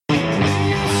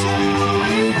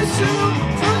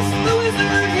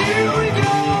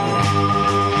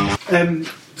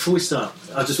Before we start,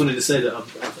 I just wanted to say that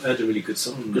I've heard a really good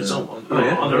song. Good song?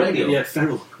 On the radio? Yeah,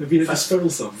 Feral. Have you heard this Feral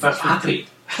song? Happy.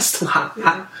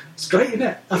 It's great, isn't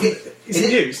it?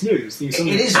 It's new. It's new song.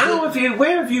 It is.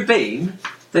 Where have you been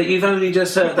that you've only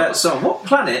just heard that song? What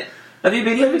planet have you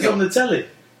been living on the telly?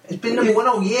 It's been number one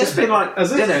all year. It's been like,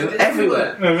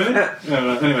 everywhere. Oh, really?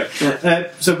 Anyway,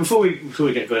 so before we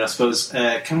get going, I suppose,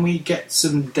 can we get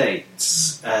some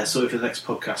dates sorted for the next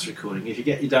podcast recording? If you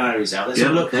get your diaries out, let's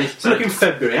have a look. Let's look in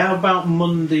February. How about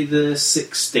Monday the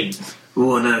 16th?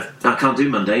 Oh, no. I can't do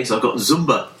Mondays. I've got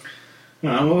Zumba.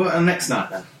 Right, well, next night,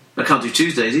 then? I can't do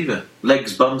Tuesdays either.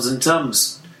 Legs, bums and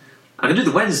tums. I can do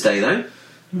the Wednesday, though.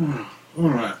 All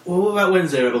right. Well, what about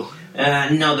Wednesday, Rebel?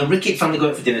 No, the Rikkit family go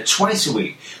out for dinner twice a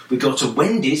week. We go to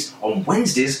Wendy's on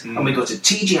Wednesdays, and we go to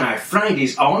TGI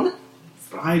Fridays on...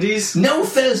 Fridays? No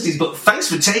Thursdays, but thanks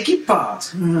for taking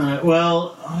part. Right,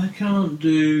 well, I can't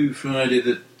do Friday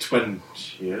the 20th.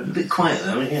 A bit quiet,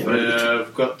 though, isn't it?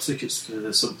 I've got tickets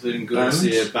to something, going to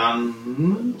see a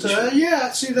band.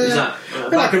 Actually, they're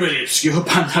like a really obscure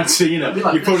band, actually, you know.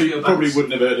 Like you probably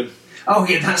wouldn't have heard them. Oh,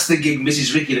 yeah, that's the gig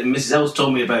Mrs. Rickett and Mrs. Els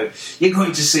told me about. You're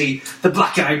going to see the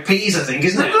Black Eyed Peas, I think,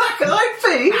 isn't it? The Black Eyed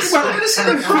Peas? We're going to see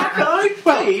the Black Eyed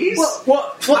Peas?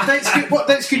 What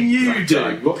dates can you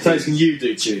do? What dates can you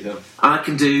do, Chorizo? I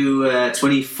can do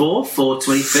 24th or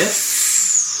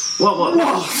 25th.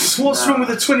 What's wrong with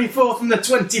the 24th and the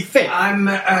 25th? I'm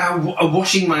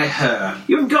washing my hair.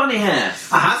 You haven't got any hair?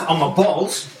 I have, on my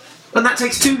balls. And that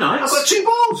takes 2 nights? I've got 2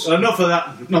 balls. Enough of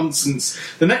that nonsense.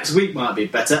 The next week might be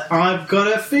better. I've got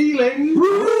a feeling...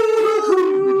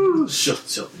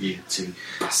 Shut up, you two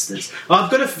bastards.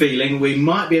 I've got a feeling we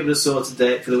might be able to sort a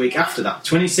date for the week after that.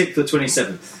 26th or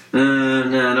 27th.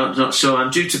 No, not sure. I'm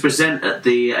due to present at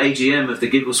the AGM of the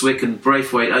Giggleswick and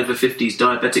Braithwaite Over 50s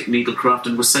Diabetic Needlecraft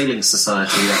and Wassailing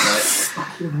Society that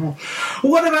night.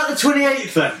 What about the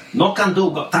 28th then? No can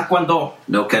do, got taekwondo.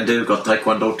 No can do, got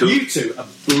taekwondo too. You two are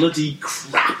bloody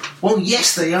crap. Well,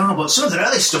 yes, they are, but some of their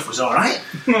early stuff was alright.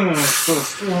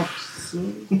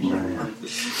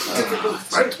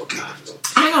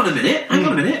 Hang on a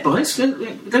minute, boys.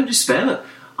 Don't despair. Look,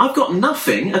 I've got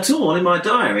nothing at all in my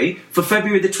diary for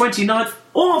February the 29th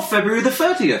or February the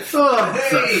 30th. Oh,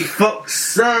 for fuck's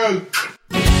sake.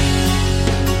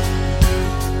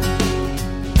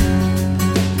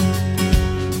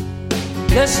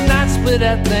 Let's not split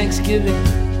at Thanksgiving.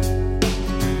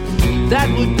 That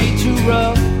would be too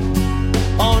rough.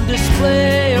 On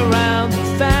display around the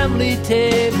family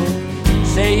table,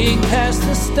 saying pass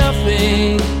the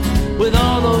stuffing, with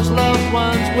all those loved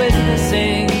ones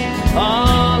witnessing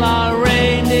all our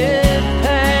reign in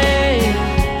pain.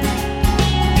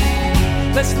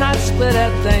 Let's not split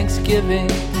at Thanksgiving.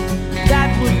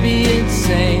 That would be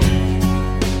insane.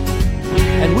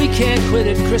 And we can't quit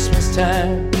at Christmas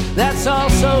time. That's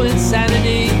also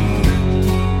insanity.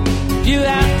 You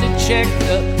have to check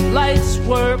the lights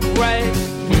work right.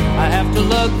 I have to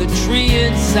lug the tree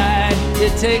inside.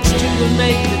 It takes 2 to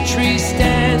make the tree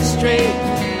stand straight,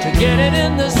 to get it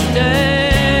in the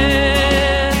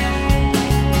stand.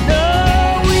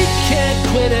 No, we can't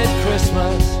quit at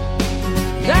Christmas.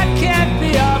 That can't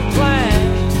be our plan.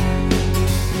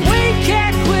 We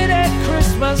can't quit at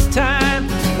Christmas time.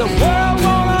 The world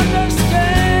won't understand.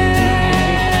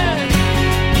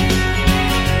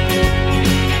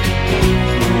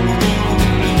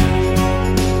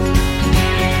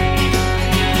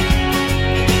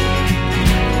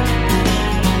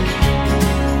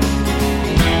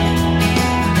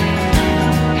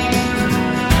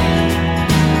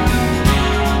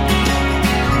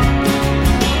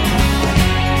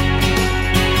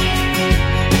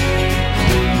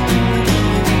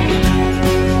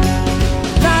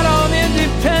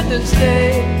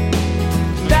 Day,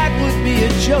 that would be a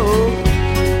joke.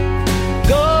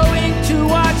 Going to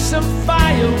watch some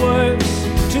fireworks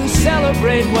to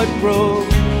celebrate what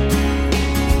broke,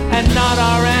 and not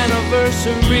our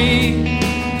anniversary.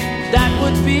 That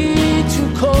would be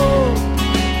too cold,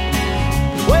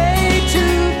 way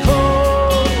too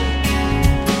cold.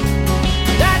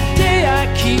 That day I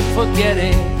keep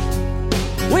forgetting.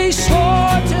 We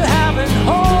swore to have and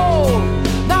hold,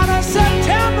 not a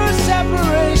September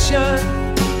separation,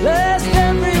 lest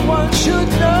everyone should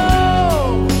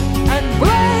know, and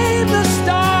blame the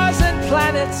stars and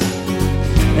planets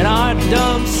in our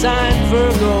dumb sign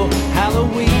Virgo.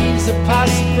 Halloween's a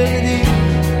possibility.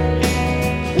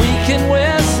 We can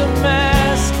wear some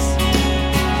masks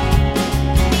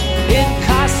in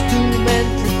costume and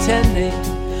pretending,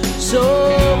 so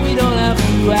we don't have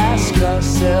to ask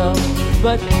ourselves.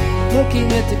 But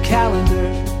looking at the calendar,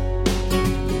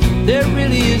 there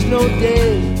really is no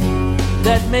day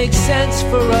that makes sense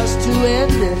for us to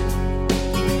end it.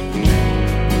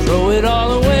 Throw it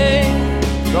all away.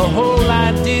 The whole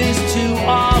idea's too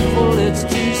awful, it's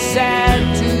too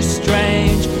sad, too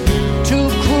strange, too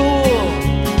cruel,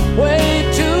 way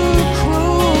too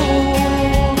cruel.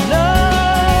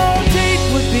 No date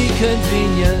would be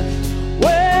convenient.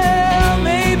 Well,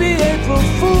 maybe April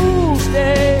Fool's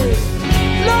Day.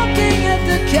 Looking at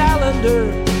the calendar,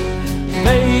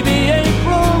 maybe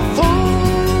April Fool's.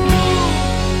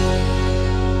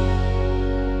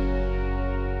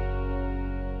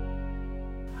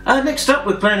 Next up,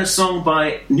 we're playing a song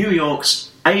by New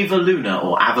York's Ava Luna,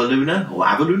 or Avaluna,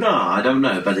 I don't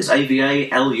know, but it's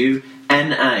Avaluna.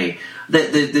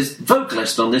 There's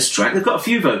vocalist on this track. They've got a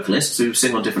few vocalists who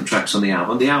sing on different tracks on the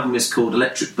album. The album is called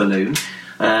Electric Balloon.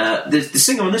 The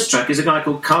singer on this track is a guy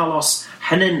called Carlos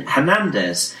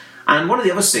Hernandez, and one of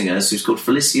the other singers, who's called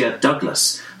Felicia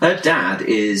Douglas. Her dad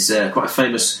is quite a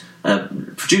famous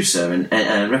producer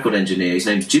and record engineer. His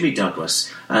name's Jimmy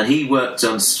Douglas, and he's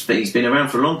been around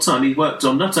for a long time. He worked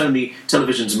on not only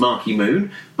television's Marky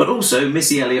Moon, but also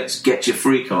Missy Elliott's Get Your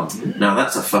Freak On. Now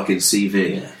that's a fucking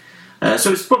CV. Yeah.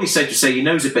 So it's probably safe to say he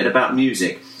knows a bit about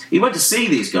music. He went to see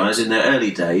these guys in their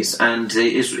early days, and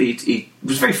he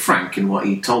was very frank in what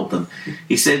he told them.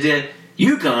 He said,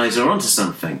 you guys are onto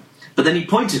something. But then he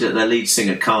pointed at their lead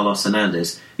singer, Carlos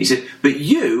Hernandez. He said, but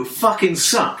you fucking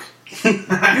suck. You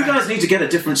guys need to get a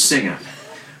different singer.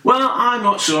 Well, I'm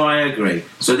not sure I agree.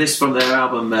 So this from their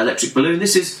album Electric Balloon.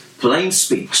 This is Plain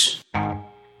Speech.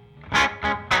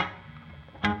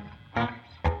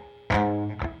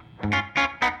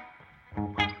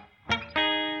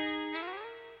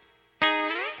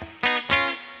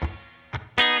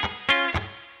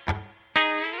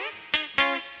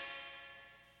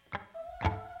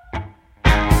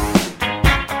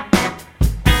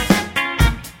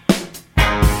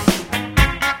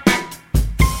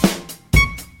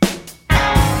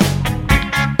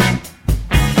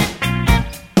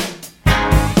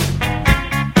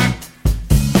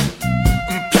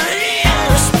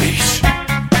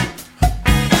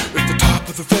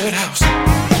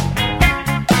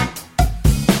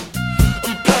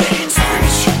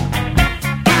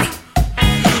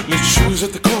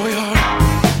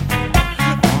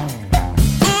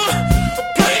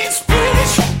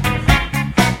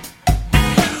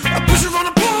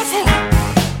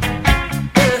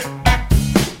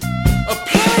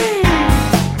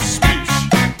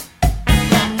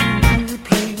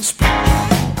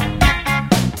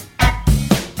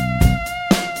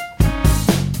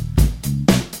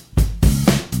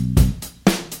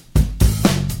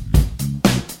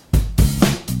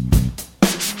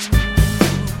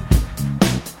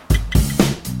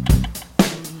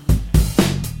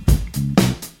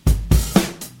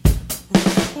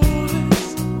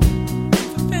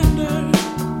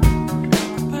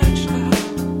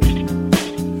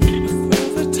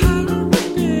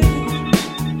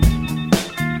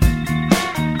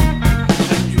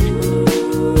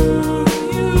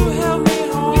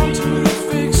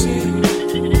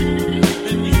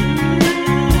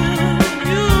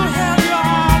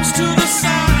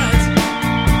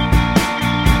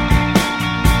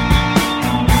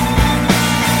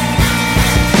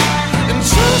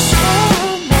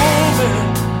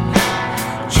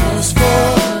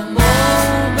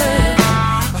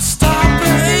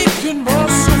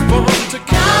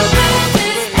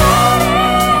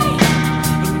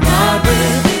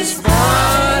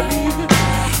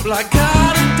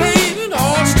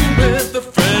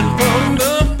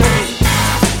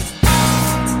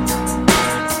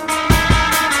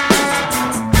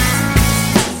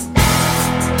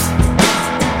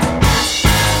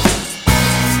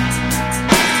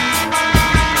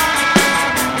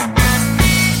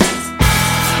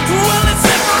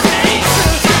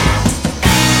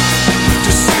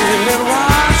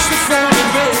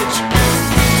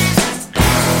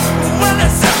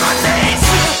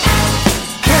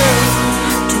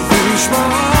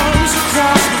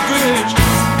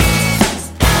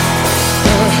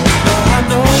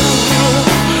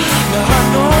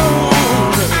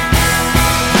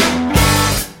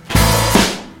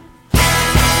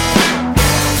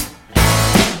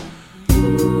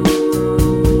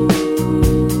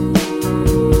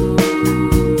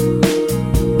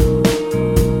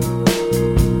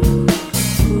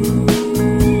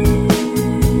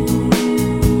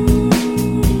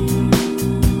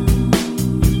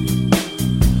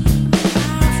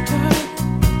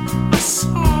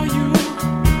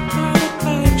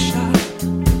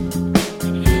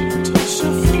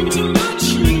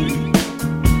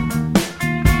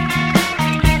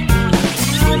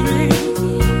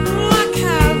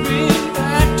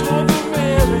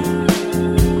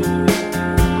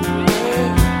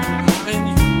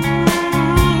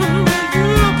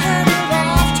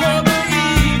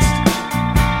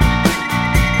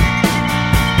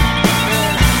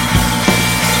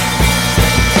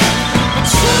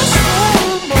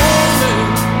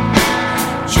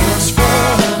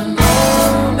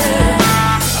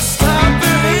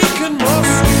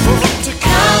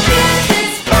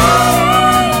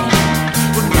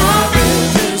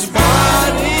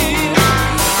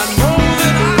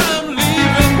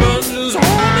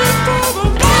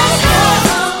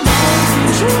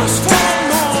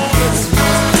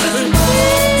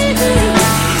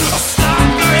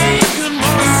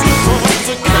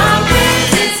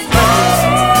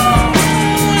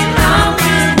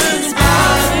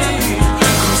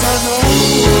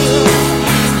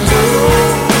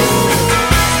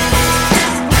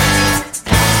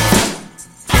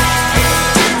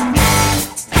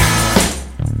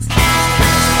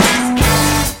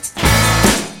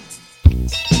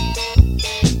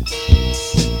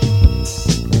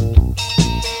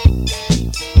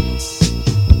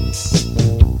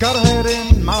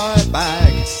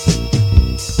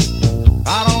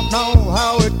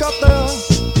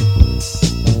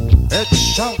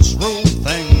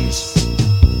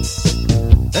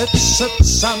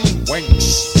 sits and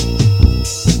winks.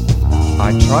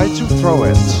 I tried to throw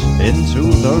it into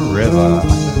the river,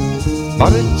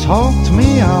 but it talked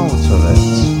me out of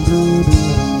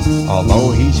it.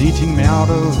 Although he's eating me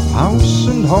out of house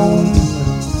and home,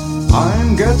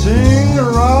 I'm getting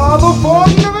rather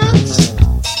fond of it.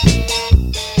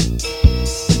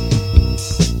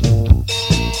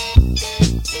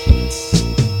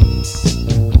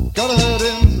 Got a head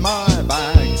in my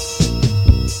bag.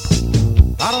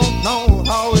 I don't know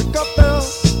how it got there.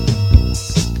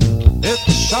 It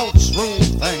shouts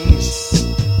rude things.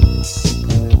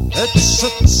 It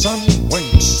sits and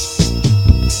winks.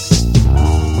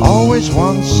 Always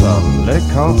wants a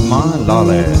lick of my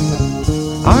lolly.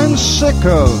 I'm sick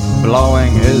of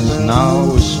blowing his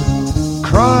nose.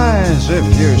 Cries if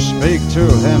you speak to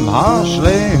him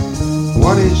harshly.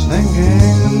 What he's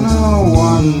thinking, no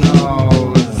one knows.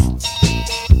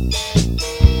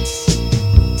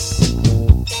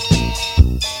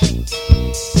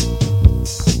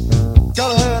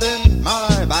 Got a head in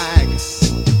my bag.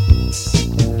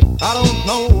 I don't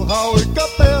know how it got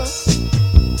there.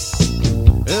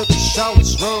 It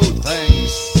shouts rude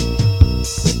things.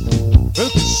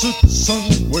 It sits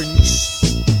and winks.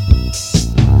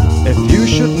 If you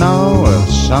should know of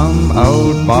some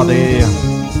old body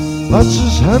that's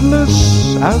as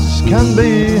headless as can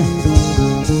be,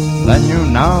 then you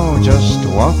know just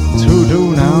what to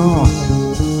do now.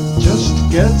 Just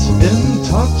get in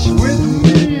touch with me.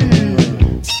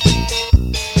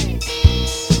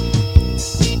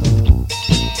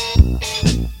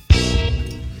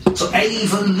 So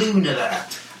Ava Luna there.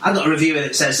 I got a review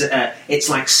that says that it's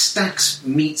like Stax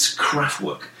meets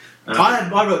Kraftwerk.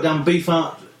 I wrote down Beef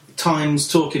Art times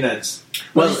Talking Heads.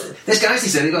 Well, this guy, he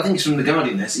said, I think it's from The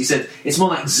Guardian, this, he said, it's more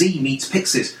like Z meets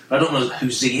Pixies. I don't know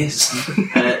who Z is. So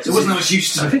it wasn't I was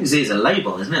used to. I think Z is a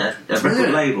label, isn't it? A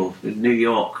record label. A New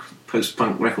York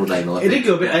post-punk record label. It did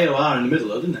go a bit AOR in the middle,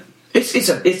 though, didn't it? It's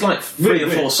like three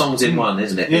or four songs in one,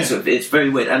 isn't it? Yeah. It's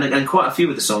very weird. And quite a few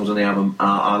of the songs on the album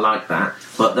are like that.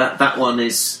 But that one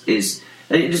is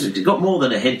it got more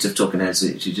than a hint of Talking Heads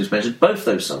that you just mentioned. Both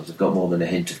those songs have got more than a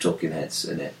hint of Talking Heads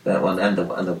in it. That one and the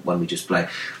one we just played.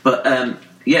 But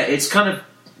it's kind of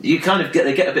they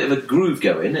get a bit of a groove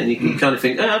going, and you kind of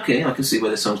think, oh, okay, I can see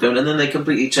where the song's going, and then they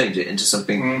completely change it into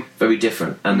something very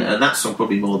different. And that song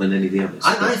probably more than any of the others.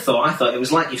 I thought it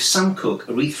was like if Sam Cooke,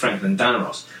 Aretha Franklin, Diana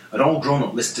Ross had all grown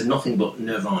up listening to nothing but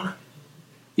Nirvana.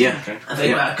 Yeah,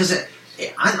 Because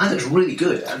I think it's really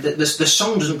good. The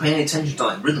song doesn't pay any attention to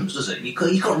like rhythms, does it? You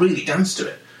can't really dance to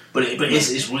it, but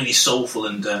it's really soulful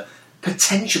and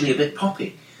potentially a bit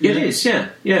poppy. Yeah, it is. Yeah.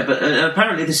 But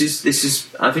apparently this is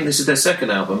I think this is their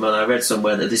second album, and I read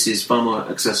somewhere that this is far more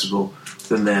accessible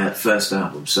than their first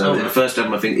album. So the first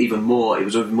album, I think, it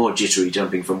was even more jittery,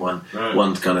 jumping from one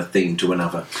kind of theme to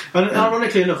another. And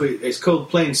ironically enough, it's called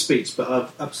Plain Speech, but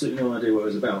I've absolutely no idea what it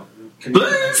was about.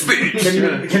 Plain Speech.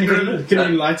 Can you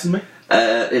enlighten me?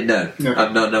 No.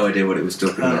 I've no idea what it was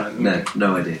talking about. Right.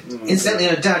 No idea.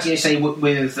 Incidentally, Dad, you say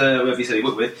with whoever you said he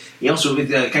worked with, he also worked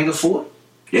with Kango 4.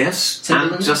 Yes,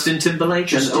 Timberland? and Justin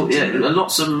Timberlake, and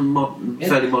lots of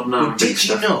fairly modern R&B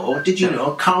stuff. Did you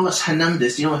know Carlos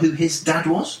Hernandez? Do you know who his dad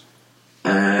was?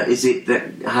 Is it that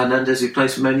Hernandez who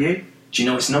plays for Man U? Do you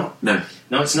know it's not? No,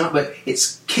 it's not. But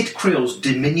it's Kid Creel's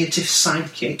diminutive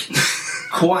sidekick,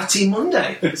 Coati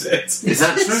Monday. Is it? Is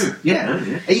that true? Yeah. Oh,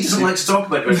 yeah. He doesn't like to talk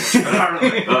about it,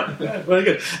 apparently. Right. Yeah, very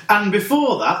good. And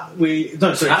before that,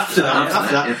 after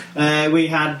that, we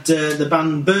had the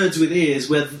band Birds with Ears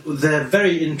with their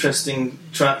very interesting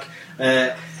track,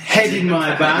 Head in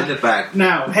My Bag.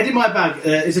 Now, Head in My Bag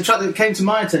is a track that came to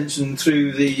my attention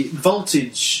through the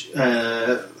Voltage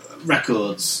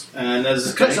records, and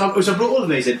there's which I brought all of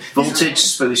these in. Voltage,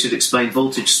 so we should explain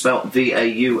Voltage spelt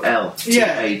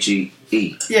VAULTAGE.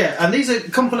 Yeah, and these are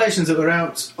compilations that were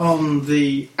out on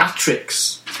the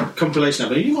Atrix compilation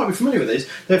album. You might be familiar with these.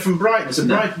 They're from Brighton. It's a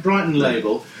Brighton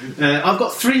label. I've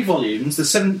got 3 volumes, the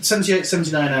 78,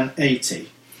 79 and 80.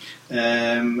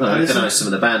 I recognise some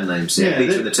of the band names. Yeah,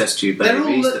 Beats with the Test Tube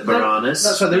Babies, the Piranhas.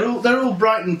 That's right. They're all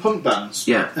Brighton punk bands.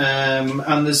 Yeah.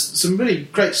 And there's some really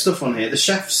great stuff on here. The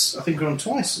Chefs, I think, are on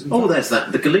twice. Oh, there's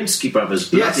that. The Galinsky Brothers,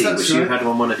 Bloody, which you had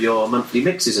on one of your monthly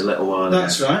mixes a little while ago.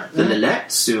 That's right. The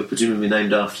Lillettes, who are presumably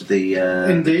named after the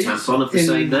tampon of the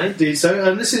same name. Indeed. So,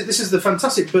 and this is the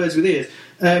fantastic Birds with Ears.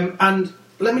 And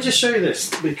let me just show you this,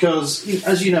 because,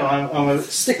 as you know, I'm a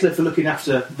stickler for looking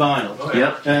after vinyl. Oh,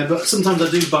 yeah. But sometimes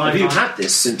I do buy. Have you had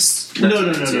this since?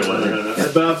 No.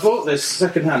 But I bought this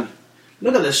second hand.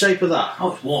 Look at the shape of that.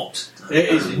 Oh, it's warped. It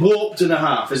is warped and a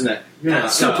half, isn't it? Yeah, it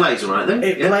still plays all right, though.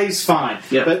 It plays fine.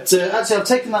 Yeah. But actually, I've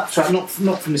taken that track, not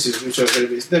from this show,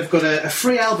 but they've got a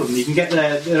free album. You can get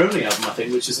their only album, I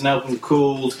think, which is an album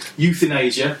called Youth in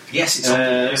Asia. Yes,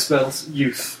 it's spelled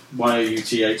Youth,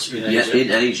 Youth in Asia. Yeah,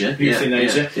 in Asia. Youth in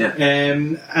Asia. Yeah.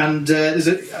 And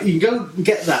you can go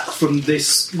get that from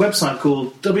this website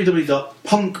called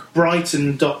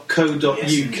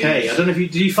www.punkbrighton.co.uk. Yes, I don't know if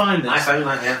did you find this? I found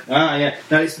that, yeah. Yeah.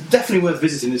 Now, it's definitely worth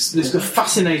visiting. There's got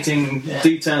fascinating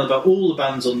detail about all the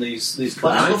bands on these But clips.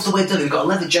 I love the way they've done it. They've got a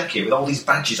leather jacket with all these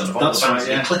badges on of all That's the bands.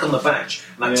 right, yeah. You click on the badge,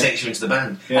 and that takes you into the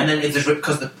band. Yeah. And then if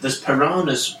there's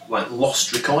Piranha's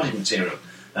lost recording material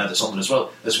that's on there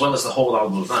as well as the whole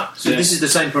album of that. So this is the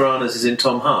same Piranhas as in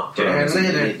Tom Hart. Yeah.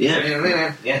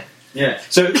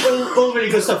 So all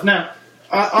really good stuff. Now,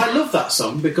 I love that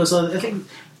song because I think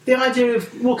the idea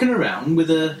of walking around with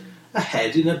a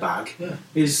head in a bag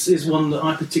is one that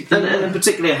I particularly like. And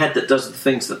particularly a head that does the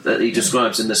things that he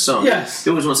describes in the song. Yes. He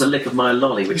always wants a lick of my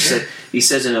lolly, which he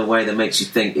says in a way that makes you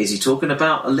think, is he talking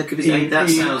about a lick of his head? That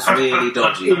sounds really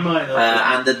dodgy. He might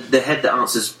not. And the head that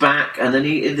answers back, and then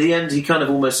at the end he kind of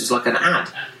almost is like an ad.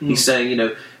 He's saying,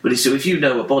 so if you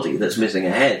know a body that's missing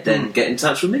a head, then get in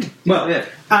touch with me. Well,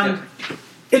 and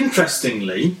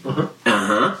interestingly...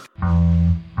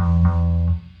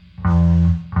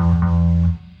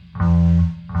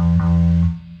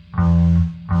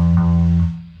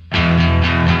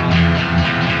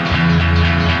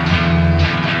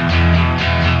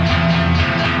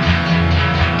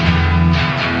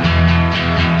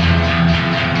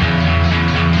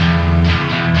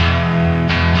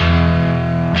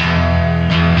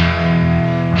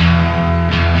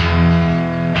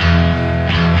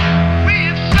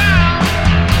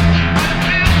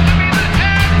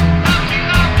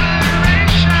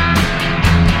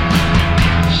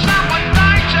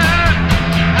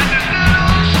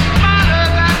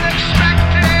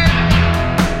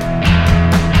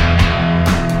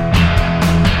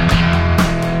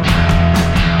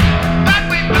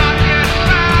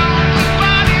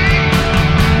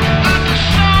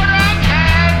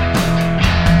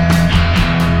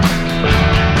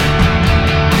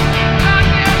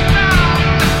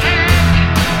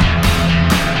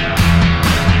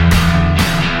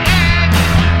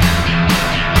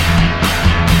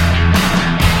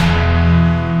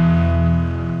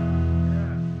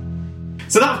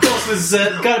 So that, of course, was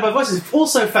Guided by Voices.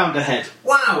 Also found a head.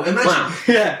 Wow, imagine. Wow.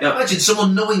 Yeah. Imagine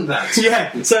someone knowing that.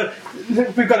 Yeah, so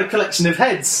we've got a collection of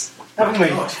heads, haven't we?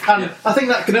 God. And I think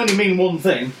that can only mean one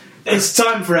thing. It's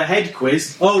time for a head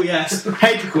quiz. Oh, yes,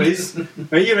 head quiz.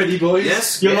 Are you ready, boys?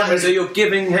 Yes. You're like, so you're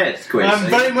giving head quiz. I'm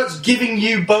very much giving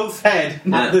you both head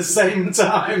at the same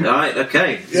time. Right,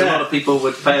 okay. A lot of people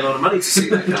would pay a lot of money to see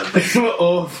that kind of thing.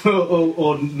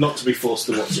 or not to be forced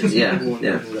to watch it. Yeah.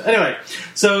 Anyway,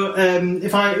 so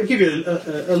if I give you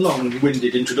a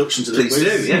long-winded introduction to the Please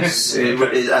quiz. do,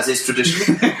 yes. As is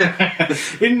tradition.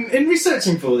 In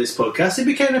researching for this podcast, it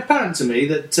became apparent to me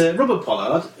that Robert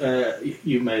Pollard,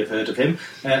 you may have heard of him,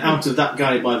 out of that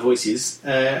Guided by Voices,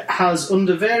 has,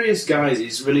 under various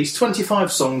guises, released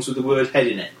 25 songs with the word head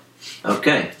in it.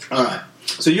 Okay. Alright.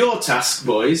 So your task,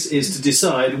 boys, is to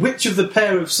decide which of the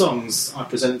pair of songs I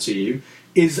present to you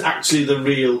is actually the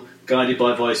real Guided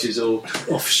by Voices or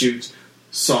offshoot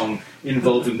song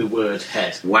involving the word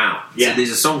head. Wow. Yeah. So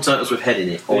these are song titles with head in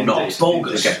it, or Indeed. not?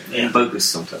 Bogus. Okay. Yeah. Bogus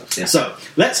song titles. Yeah. So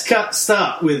let's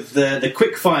start with the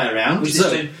quick fire round. Which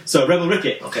is So Rebel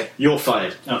Rickit, Okay. you're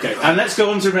fired. Okay, and let's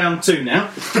go on to round 2 now.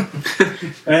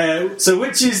 So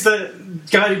which is the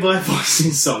Guided by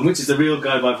Voices song? Which is the real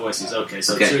Guided by Voices? Okay,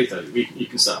 so Chorizo, you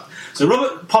can start. So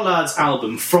Robert Pollard's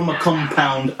album From a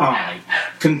Compound Eye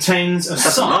contains a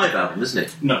That's song. a live album, isn't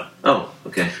it? No. Oh,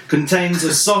 okay. Contains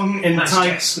a song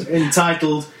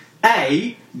entitled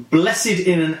A, Blessed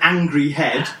in an Angry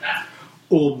Head,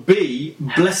 or B,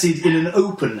 Blessed in an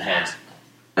Open Head.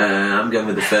 I'm going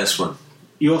with the first one.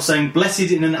 You're saying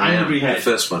Blessed in an Angry Head? The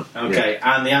first one. Okay,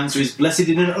 and the answer is Blessed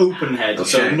in an Open Head,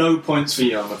 so Okay. no points for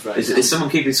you, I'm afraid. Is someone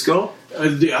keeping score?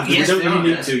 We don't really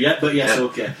need to yet, but yes, Yeah.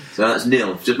 okay. So that's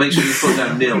nil. Just make sure you put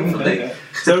down nil for me.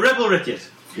 So Rebel Rickit.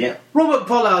 Yeah. Robert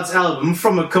Pollard's album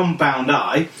From a Compound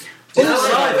Eye...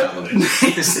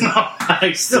 It's not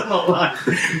live, still not live.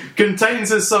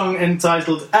 Contains a song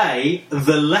entitled A,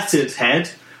 The Lettered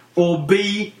Head, or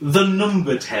B, The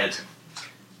Numbered Head.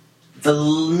 The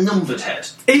Numbered Head.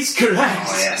 Is correct.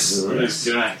 Oh, yes. Is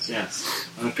correct, yes.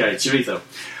 Okay, Chorizo.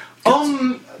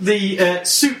 On the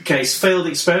Suitcase Failed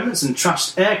Experiments and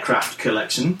Trashed Aircraft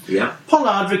collection,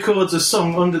 Pollard records a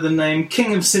song under the name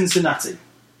King of Cincinnati.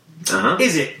 Uh-huh.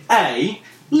 Is it A,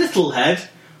 Little Head,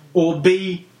 or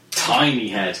B, Tiny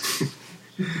Head?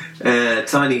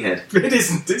 Tiny head. It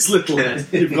isn't. It's little head.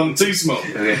 You've gone too small.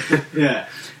 Okay. Yeah.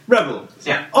 Rebel.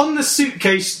 Yeah. On the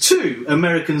Suitcase 2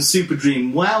 American Super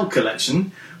Dream Wow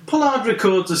collection, Pollard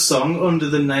records a song under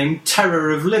the name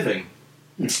Terror of Living.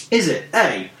 Is it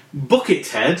A,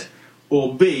 Buckethead,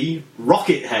 or B,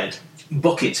 Rockethead?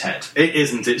 Buckethead. It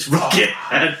isn't, it's Rockethead.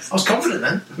 I was confident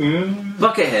then.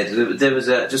 Buckethead. There was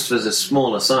just as a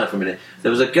small aside for a minute.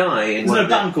 There was a guy in. There's a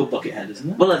band called Buckethead, isn't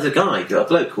there? Well, there's a guy, a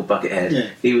bloke called Buckethead. Yeah.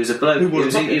 He was a bloke. Who wore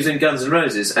a bucket? He was in Guns N'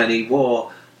 Roses, and he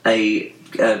wore a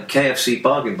KFC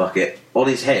bargain bucket on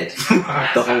his head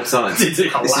the whole time. Did he?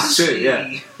 This is true.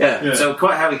 Yeah. So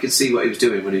quite how he could see what he was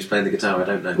doing when he was playing the guitar, I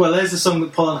don't know. Well, there's a song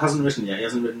that Pollard hasn't written yet. He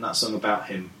hasn't written that song about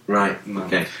him. Right. No.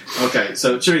 Okay. Okay,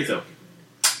 so Chorizo.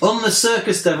 On the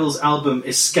Circus Devils album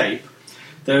Escape,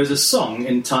 there is a song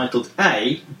entitled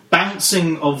A,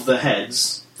 Bouncing of the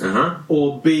Heads,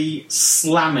 or B,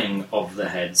 Slamming of the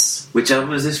Heads. Which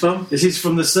album is this from? This is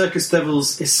from the Circus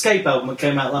Devils Escape album that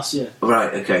came out last year.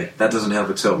 Right. Okay. That doesn't help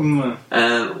at all.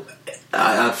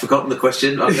 I've forgotten the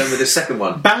question. I'm going with the second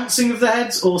one. Bouncing of the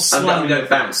Heads or Slamming? I'm going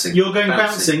bouncing. You're going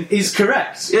bouncing is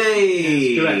correct.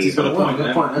 Yay! Correct, he's got a point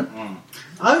there.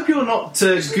 I hope you're not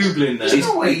Googling there. There's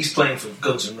no way he's playing for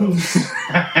Guns N' Roses.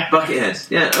 Buckethead.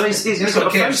 Yeah. Oh, he's got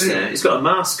a face there. He's got a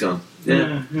mask on.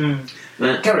 Yeah.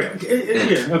 Carry on.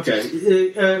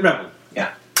 Okay. Rebel.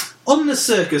 Yeah. On the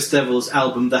Circus Devils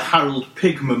album The Harold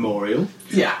Pig Memorial,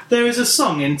 there is a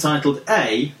song entitled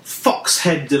A,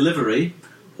 Foxhead Delivery,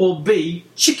 or B,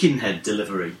 Chickenhead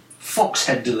Delivery.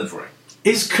 Foxhead Delivery.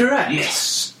 Is correct.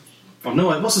 Yes. Oh no,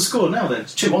 what's the score now then?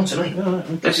 It's 2-1 to me. Oh,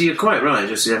 okay. Actually, you're quite right.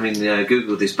 Just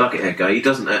Googled this Buckethead guy. He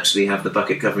doesn't actually have the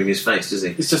bucket covering his face, does he?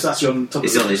 It's just actually on top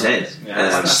It's of on his head.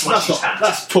 Yeah,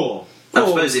 that's poor. I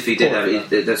suppose if he did have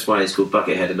it, that's why it's called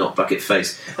Buckethead and not Bucket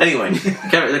Face. Anyway,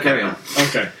 carry on.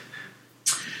 Okay.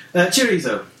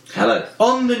 Chorizo. Hello.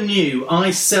 On the new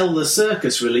I Sell the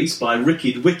Circus release by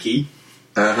Rikkit Wiki,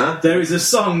 there is a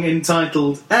song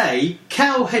entitled A,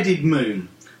 Cow-Headed Moon,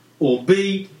 or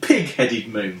B, Pig-Headed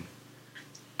Moon.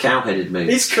 Cow-Headed Moon.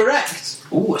 It's correct.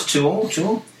 Oh, it's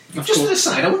 2-2. Just to the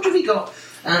side, I wonder if he got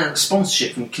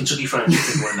sponsorship from Kentucky Fried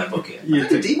Chicken wearing that bucket.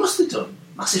 He must have done.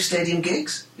 Massive stadium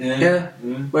gigs. Yeah.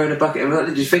 Wearing a bucket.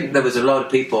 Did you think there was a lot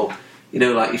of people,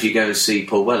 like if you go and see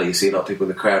Paul Weller, you see a lot of people in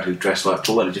the crowd who dress like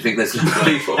Paul Weller. Do you think there's a lot of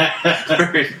people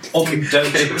wearing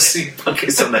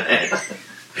buckets on their head?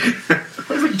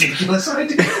 What a ridiculous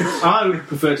idea. I would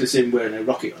prefer to see him wearing a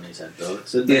rocket on his head, though.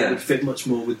 So that would fit much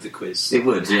more with the quiz. It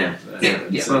would, yeah.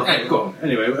 So, go on.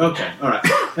 Anyway, okay, alright.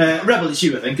 Rebel, it's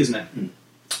you, I think, isn't it?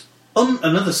 On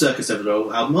another Circus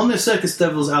Devils album, on the Circus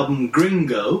Devils album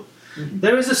Gringo,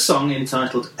 there is a song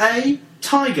entitled A,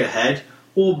 Tiger Head,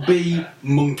 or B,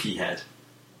 Monkey Head.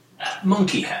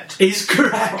 Monkey Head. Is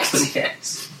correct.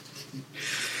 Yes.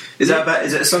 Is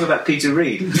it a song about Peter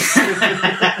Reed?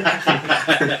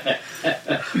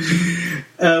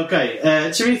 Okay,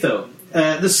 Chorizo.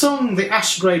 The song The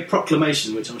Ash Grey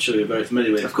Proclamation, which I'm sure you're very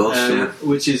familiar with, of course,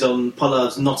 which is on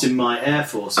Pollard's Not in My Air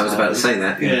Force. I was about to say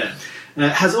that,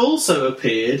 has also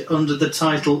appeared under the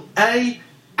title A,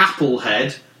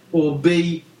 Applehead, or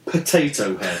B,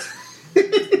 Potato Head.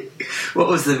 What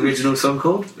was the original song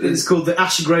called? It's called The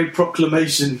Ash Grey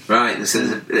Proclamation. Right, there's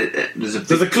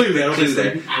a clue there,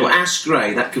 obviously. Well, ash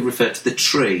grey, that could refer to the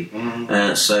tree.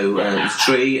 The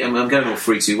tree, I'm going all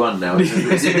 3, 2, 1 now.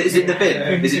 Is it the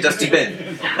bin? Is it Dusty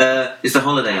Bin? It's the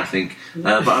holiday, I think.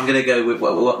 But I'm going to go with,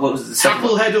 what was the second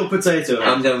Applehead or Potato Head?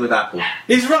 I'm going with Apple.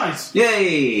 He's right.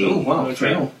 Yay! Oh, wow, it's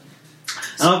real.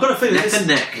 And I've got a feeling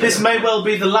neck. This may well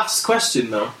be the last question,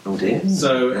 though. Oh dear.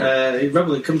 So,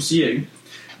 Rebel, it comes to you.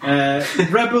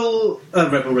 Rebel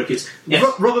Rickets. Yes.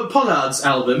 Robert Pollard's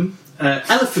album,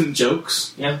 Elephant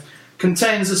Jokes,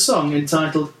 contains a song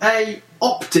entitled A,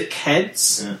 Optic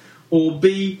Heads, or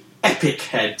B, Epic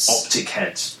Heads. Optic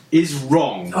Heads. Is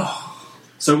wrong.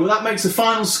 So that makes the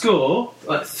final score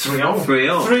 3-0.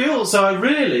 3-3. So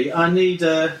I need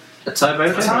a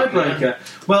tiebreaker.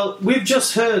 Well, we've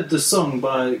just heard the song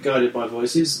Guided by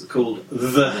Voices called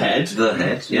The Head. The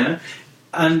Head, yeah.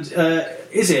 And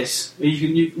is it?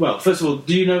 Well, first of all,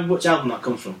 do you know which album that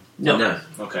comes from? No.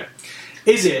 Okay.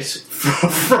 Is it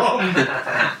from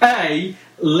A,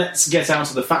 Let's Get Out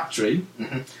of the Factory,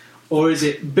 or is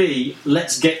it B,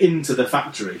 Let's Get Into the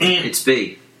Factory? It's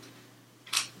B.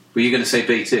 Were you going to say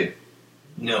B too?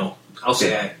 No, I'll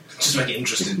say A. Just make it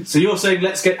interesting. So you're saying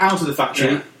Let's Get Out of the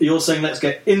Factory, you're saying Let's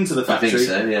Get Into the Factory. I think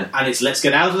so, yeah. And it's Let's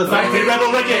Get Out of the Factory,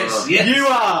 Rebel Rickets! Yes. You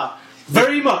are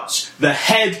very much the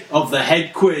head of the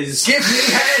head quiz. Give me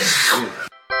head!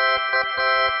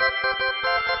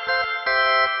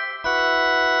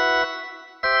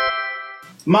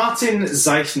 Martin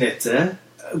Zeichnete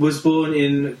was born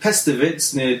in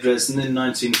Pestowitz near Dresden in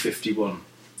 1951.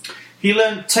 He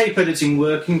learnt tape editing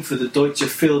working for the Deutsche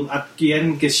Film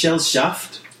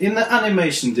Gesellschaft in the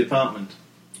animation department.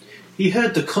 He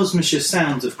heard the kosmische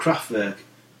sounds of Kraftwerk,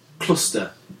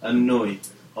 Cluster and Neu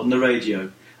on the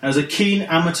radio, and as a keen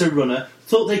amateur runner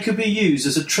thought they could be used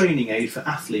as a training aid for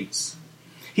athletes.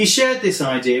 He shared this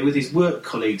idea with his work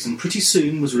colleagues and pretty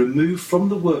soon was removed from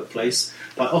the workplace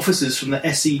by officers from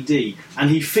the SED, and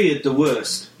he feared the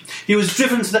worst. He was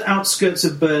driven to the outskirts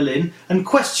of Berlin and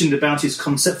questioned about his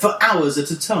concept for hours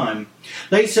at a time.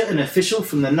 Later, an official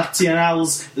from the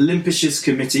Nationales Olympisches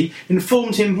Committee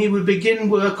informed him he would begin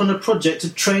work on a project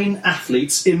to train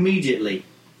athletes immediately.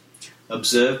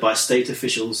 Observed by state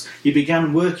officials, he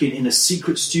began working in a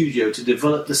secret studio to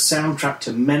develop the soundtrack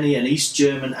to many an East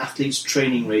German athletes'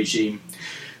 training regime.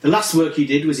 The last work he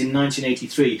did was in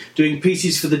 1983, doing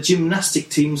pieces for the gymnastic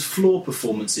team's floor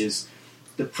performances.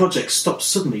 The project stopped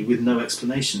suddenly with no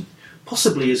explanation,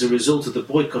 possibly as a result of the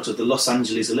boycott of the Los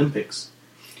Angeles Olympics.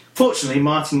 Fortunately,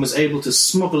 Martin was able to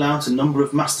smuggle out a number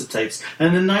of master tapes,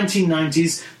 and in the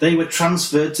 1990s they were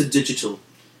transferred to digital.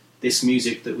 This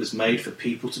music that was made for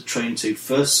people to train to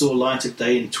first saw light of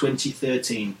day in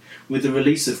 2013 with the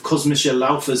release of Kosmische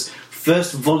Laufer's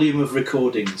first volume of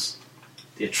recordings.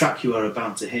 The track you are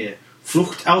about to hear,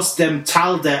 Flucht aus dem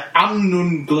Tal der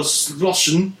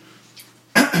Unglücklichen,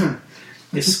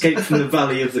 Escape from the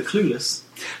Valley of the Clueless,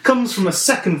 comes from a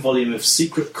second volume of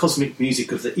secret cosmic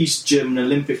music of the East German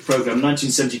Olympic programme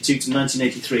 1972 to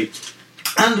 1983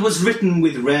 and was written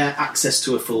with rare access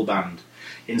to a full band.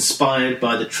 Inspired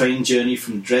by the train journey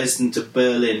from Dresden to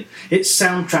Berlin, it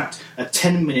soundtracked a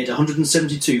 10-minute,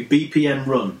 172 BPM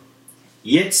run.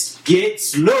 Jetzt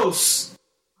geht's los!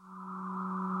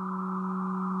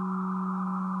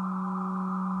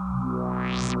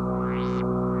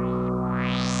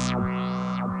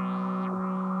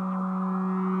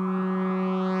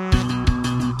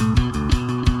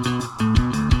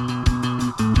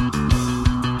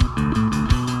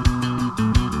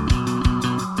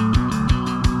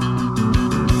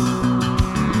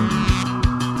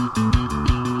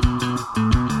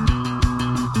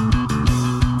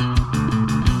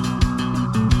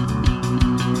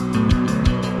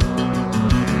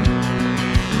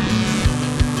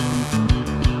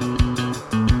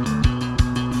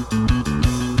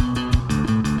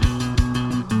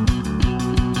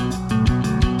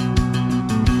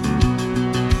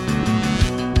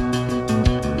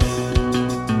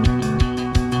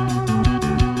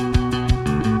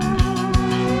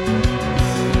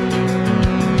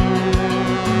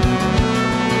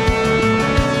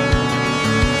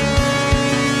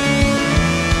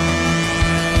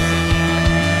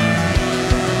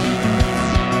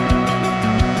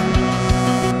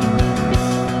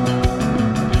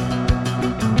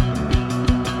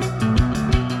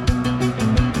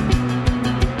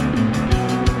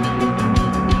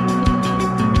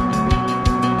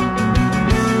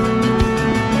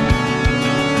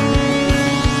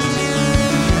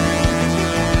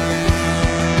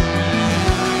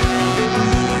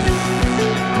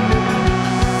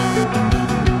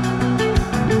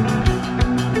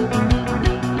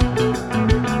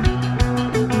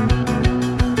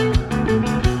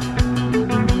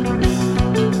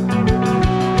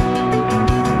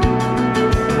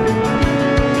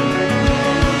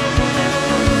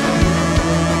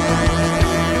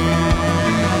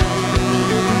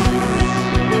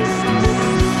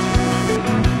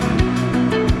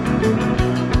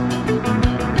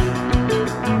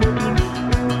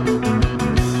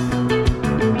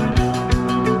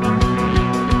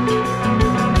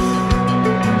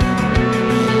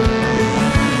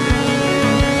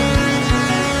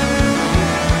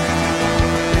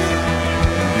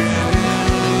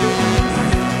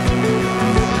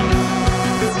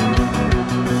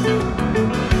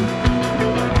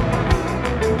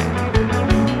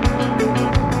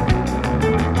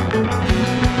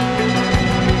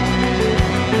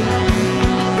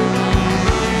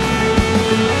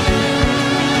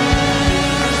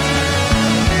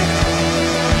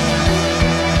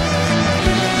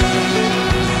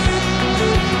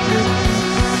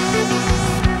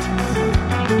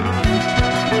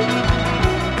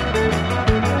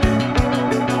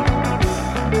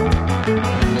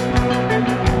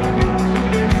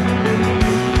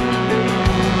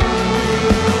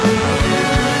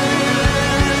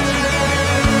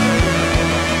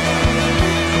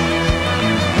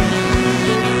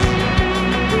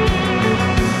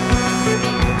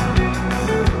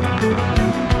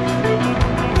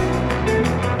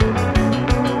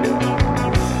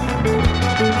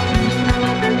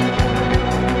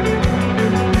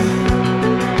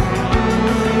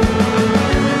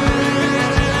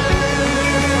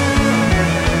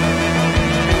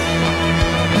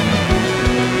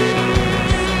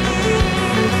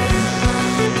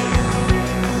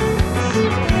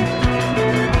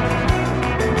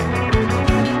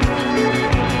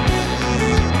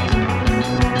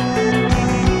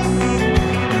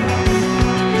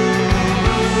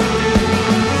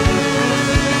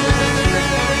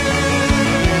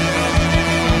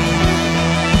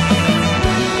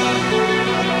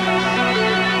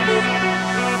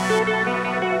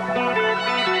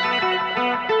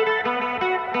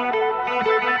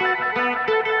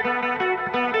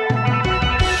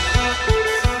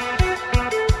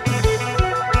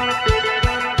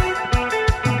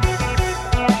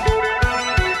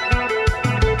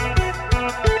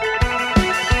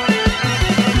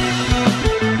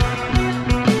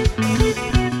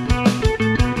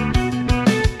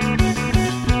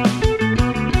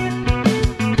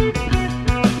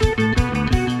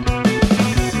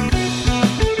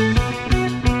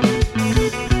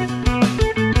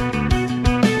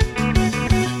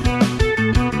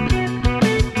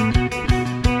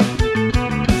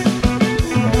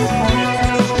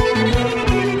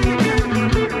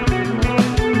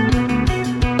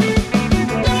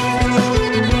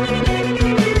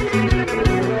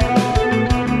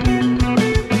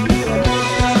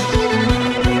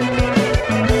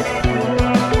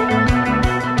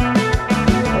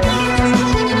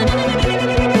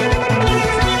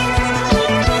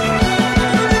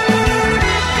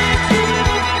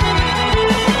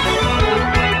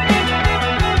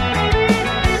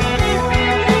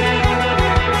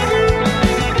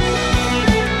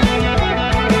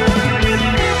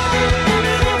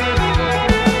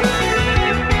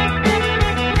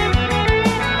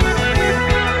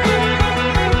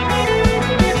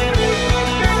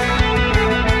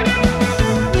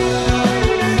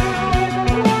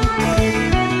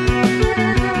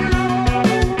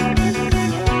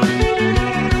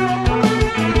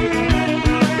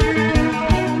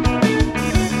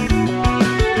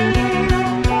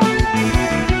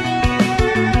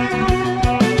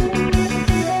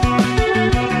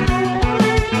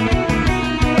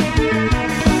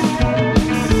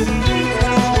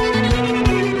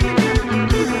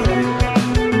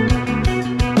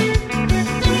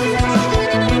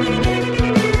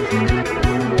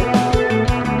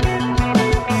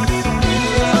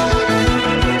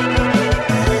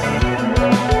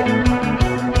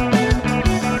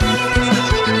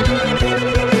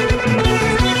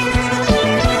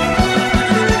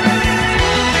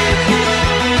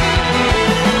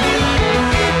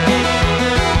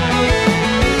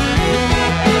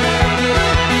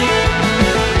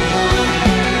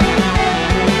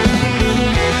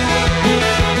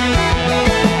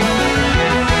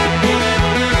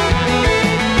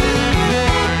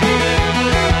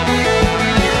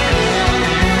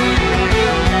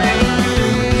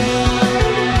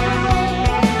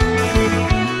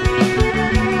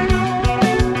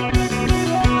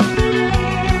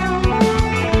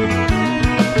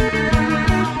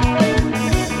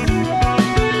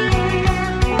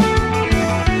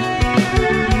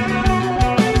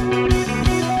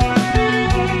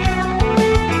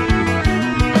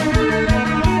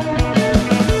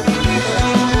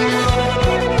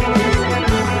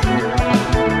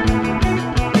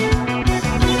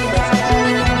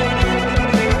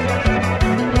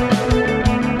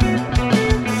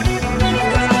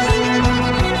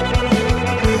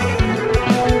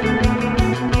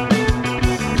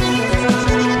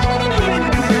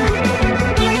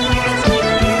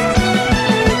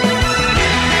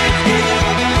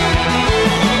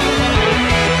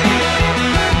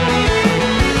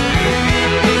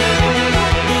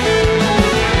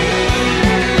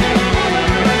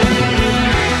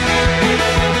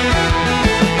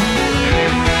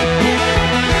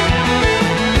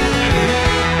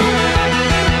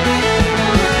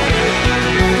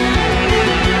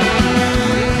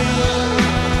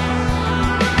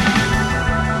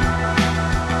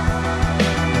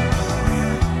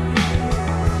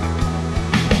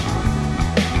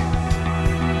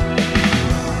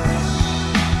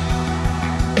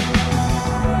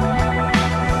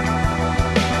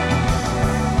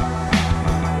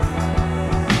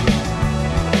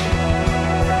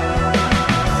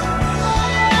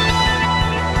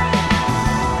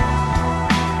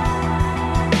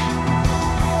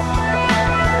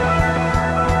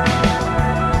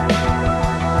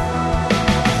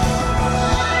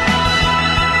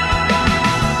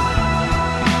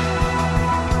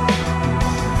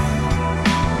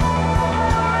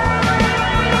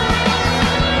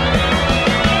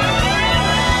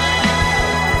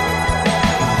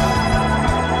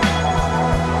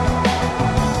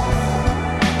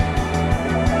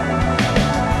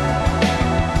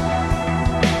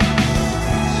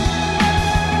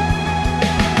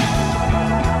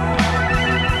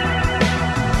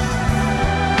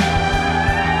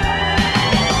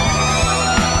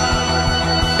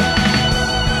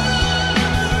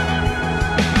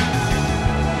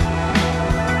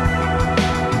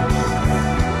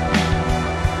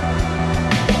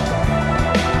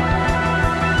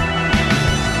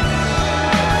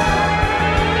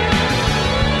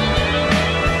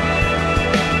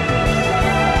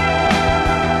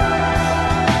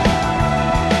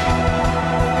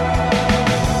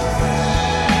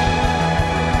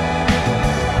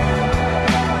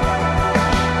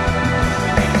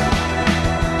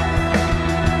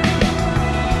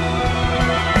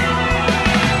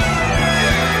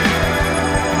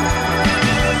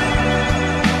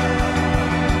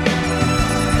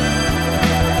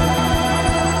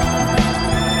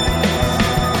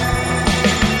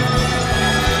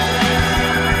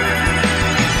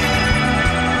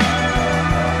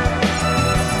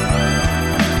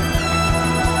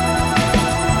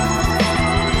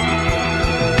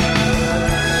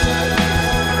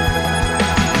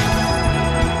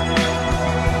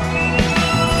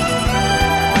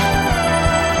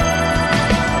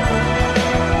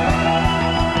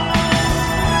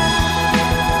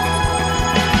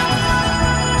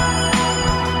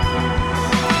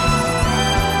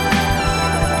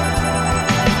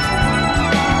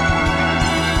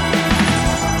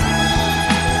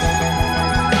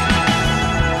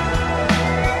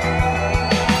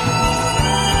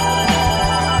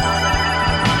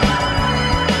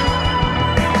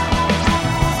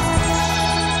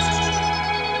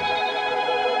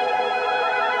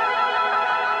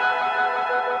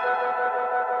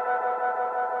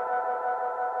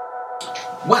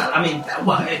 Well, I mean,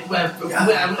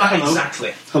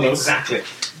 exactly. Hello. Exactly.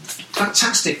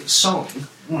 Fantastic song.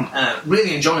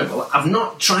 Really enjoyable. I've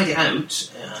not tried it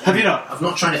out. Have you not? I've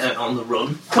not tried it out on the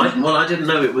run. I didn't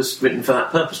know it was written for that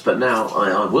purpose, but now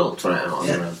I will try it out on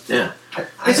the run. Yeah.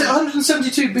 Is it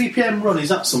 172 BPM run? Is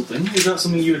that something? Is that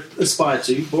something you aspire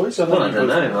to, boys? I don't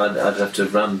know. I'd have to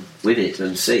run with it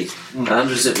and see.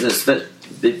 100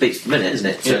 beats per minute, isn't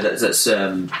it? So Yeah. that's I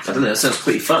don't know. That sounds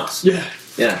pretty fast. Yeah.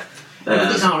 Yeah.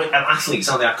 These are athletes,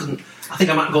 aren't they? I think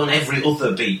I might go on every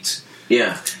other beat.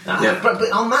 Yeah.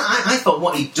 But on that, I thought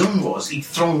what he'd done was he'd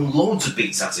thrown loads of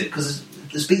beats at it because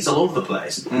there's beats all over the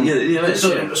place.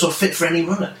 So fit for any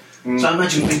runner. So I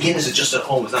imagine beginners are just at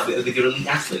home with that. With your elite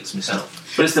athletes,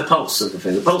 myself. But it's the pulse of the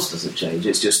thing. The pulse doesn't change.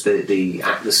 It's just the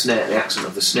snare, the accent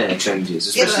of the snare changes,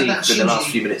 especially for the last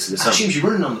few minutes of the song. That assumes you're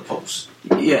running on the pulse.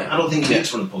 Yeah. I don't think you need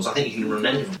to run the pulse. I think you can run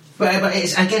anything. But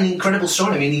it's again an incredible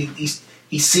story. I mean,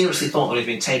 he seriously thought when he'd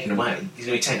been taken away, he's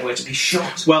going to be taken away to be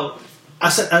shot. Well,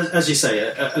 as you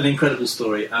say, an incredible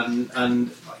story,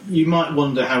 and you might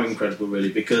wonder how incredible, really,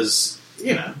 because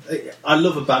I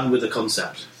love a band with a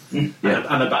concept and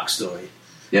a backstory.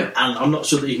 Yeah, and I'm not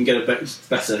sure that you can get a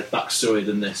better backstory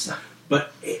than this.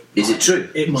 But is it true?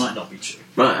 It might not be true.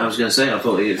 Right, I was going to say, I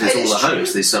thought it was all a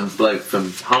hoax. There's some bloke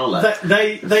from Harlow.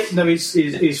 No,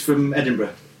 he's from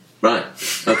Edinburgh. Right.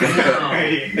 Okay. I've got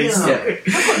an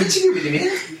interview with him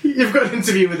here. You've got an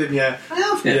interview with him, yeah. I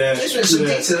have. Yeah. Just went some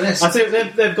detail in this. I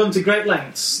think they've gone to great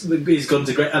lengths. He's gone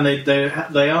to great, and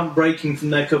they aren't breaking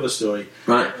from their cover story.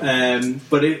 Right.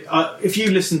 But if you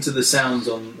listen to the sounds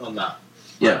on that,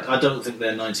 I don't think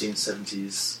they're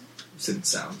 1970s synth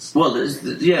sounds. Well, there's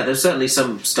certainly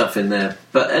some stuff in there,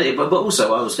 but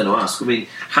also I was going to ask. I mean,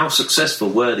 how successful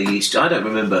were the East? I don't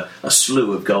remember a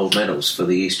slew of gold medals for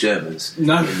the East Germans in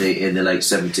the late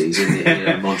 70s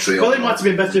in Montreal. Well, it might have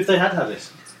been better if they had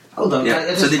it. Hold on.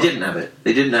 Yeah. So they didn't have it.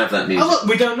 They didn't have that music. Oh, look,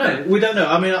 we don't know. We don't know.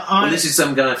 I mean, this is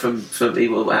some guy from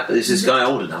this is guy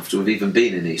old enough to have even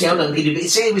been in East. Yeah, hold on.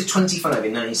 Say he was 25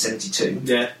 in 1972.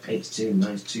 Yeah. 82,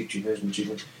 92,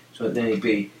 2002. So then he'd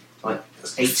be like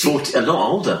 80. 40, a lot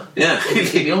older. Yeah.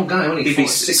 He'd be an old guy, wouldn't he? He'd be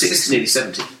 60, nearly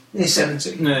 70. Nearly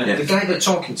 70. Yeah. The guy they're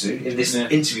talking to in this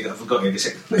interview that I forgot in this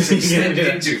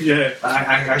interview,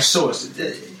 I saw it.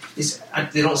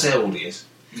 They don't say how old he is.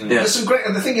 Yeah. There's some great.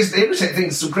 The thing is, the interesting thing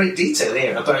is some great detail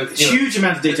here about huge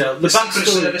amount of detail. The secret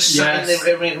service sat in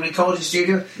the recording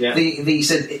studio. Yeah. He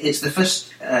said it's the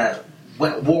first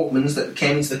Walkmans that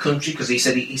came into the country because he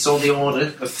said he saw the order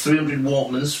of 300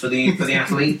 Walkmans for the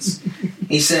athletes.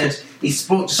 He said he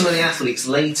spoke to some of the athletes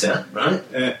later, right?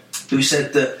 Who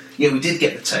said that we did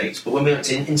get the tapes, but when we went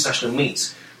to international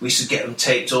meets, we used to get them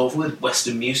taped over with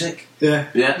Western music. Yeah.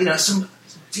 Some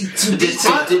Did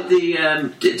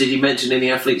he mention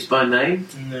any athletes by name?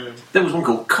 No. There was one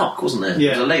called Cock, wasn't there?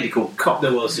 Yeah. There was a lady called Cock.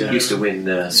 There was, yeah. Who used to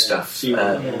win stuff.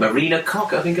 Marina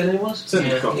Cock, I think her name was.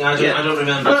 Cock. I don't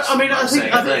remember. I mean, I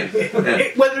think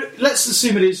let's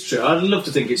assume it is true. I'd love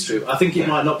to think it's true. I think it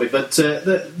might not be, but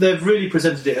they've really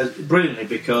presented it as brilliantly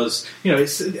because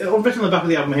it's written on the back of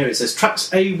the album here. It says tracks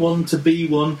A1 to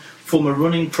B1 form a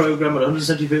running program at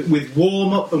 170 with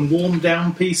warm up and warm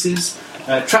down pieces.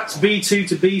 Tracks B2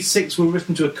 to B6 were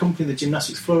written to accompany the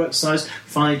gymnastics floor exercise.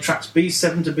 Finally, tracks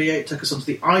B7 to B8 took us onto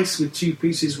the ice with 2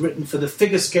 pieces written for the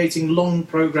figure skating long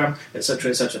program,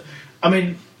 etc., etc. I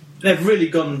mean, they've really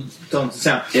gone to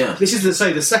town. Yeah. This is the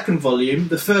second volume.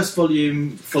 The first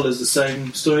volume follows the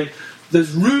same story.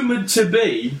 There's rumoured to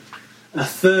be a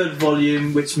third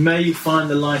volume which may find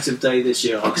the light of day this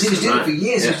year. Because he was doing it for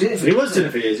years. Yeah. He was doing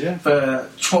it for years, yeah. For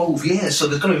 12 years, so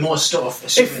there's going to be more stuff.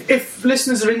 If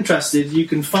listeners are interested, you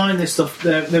can find this stuff.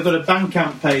 They've got a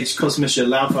Bandcamp page, Kosmischer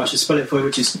Laufer, I should spell it for you,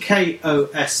 which is KOSMISCHER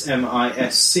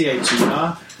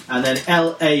and then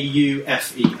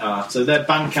LAUFER. So their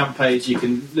Bandcamp page, you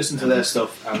can listen to their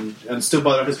stuff and still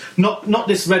buy the records. Not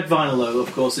this red vinyl though,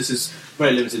 of course. This is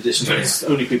very limited edition. It's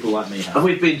only people like me have. And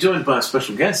we've been joined by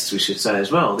special guests, we should say as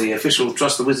well. The official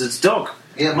Trust the Wizard's dog.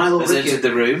 Yeah, my little has entered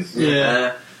the room.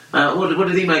 Yeah. What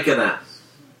did he make of that?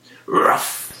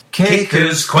 Rough.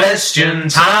 Kickers question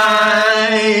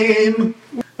time.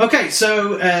 Okay,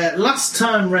 so last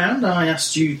time round I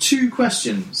asked you 2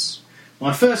 questions.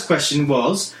 My first question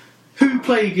was, who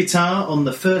played guitar on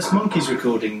the first Monkeys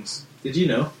recordings? Did you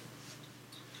know?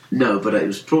 No, but it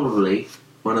was probably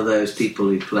one of those people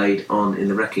who played in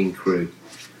the Wrecking Crew,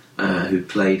 who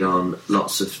played on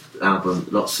lots of albums,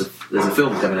 there's a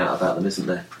film coming out about them, isn't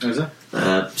there? Is there?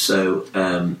 So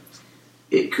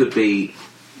it could be...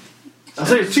 I'll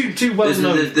say it's two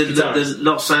well-known guitarists. There's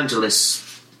Los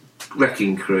Angeles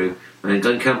Wrecking Crew, and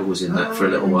Glenn Campbell was in that for a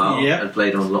little while and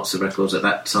played on lots of records at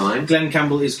that time. Glenn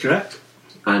Campbell is correct.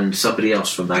 and somebody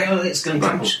else from that. Oh, it's Glenn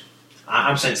Campbell. bunch.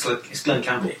 I'm saying it's Glenn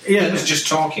Campbell. Yeah. He was just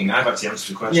talking. I've actually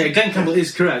answered the question. Yeah, Glenn Campbell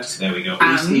is correct. There we go.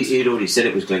 He'd already said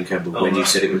it was Glenn Campbell when you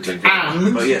said it was Glenn Campbell.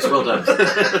 And- Oh yes, well done.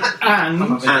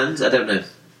 And And I don't know.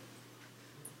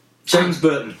 James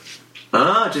Burton.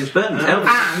 James Burton.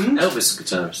 And- Elvis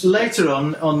guitarist. Later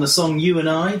on the song You and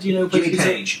I, do you know? Jimmy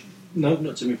Page. No,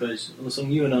 not Jimmy Page. On the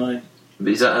song You and I,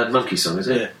 Is that a Monkey song? Is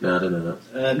it? Yeah. No, I don't know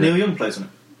that. Neil Young plays on it.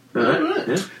 Right.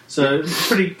 Yeah. So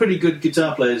pretty good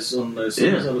guitar players on those songs,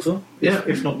 Yeah. I would have thought. Yeah.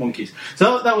 If not monkeys.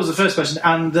 So that was the first question.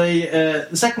 And the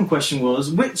second question was,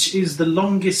 which is the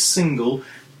longest single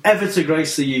ever to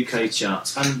grace the UK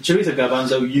charts? And Chorizo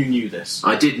Garbanzo, you knew this.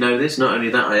 I did know this. Not only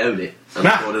that, I own it. I've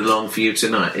brought it along for you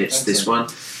tonight. It's this one.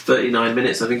 39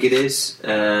 minutes, I think it is. Can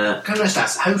I just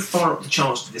ask, how far up the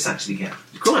charts did this actually get?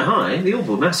 Quite high. The Orb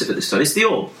were massive at this time. It's the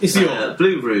Orb. It's the Orb.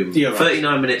 Blue Room. You're right.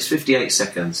 39 minutes, 58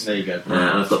 seconds. There you go. And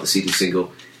I've got the CD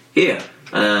single here.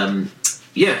 The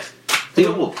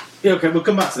Orb. Yeah, okay, we'll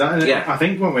come back to that, Yeah. I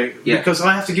think, won't we? Yeah. Because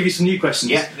I have to give you some new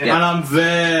questions. Yeah. And I'm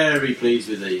very pleased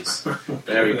with these.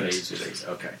 Very pleased with these.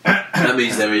 Okay. That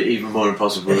means they're even more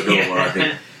impossible than Orb, I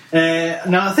think.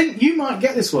 Now, I think you might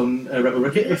get this one, Rebel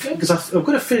Rickett, because I've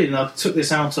got a feeling I took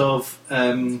this out of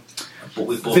But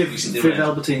we've both Viv recently read.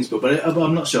 Albertine's book, but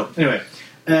I'm not sure. Anyway,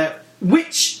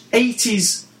 which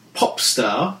 80s pop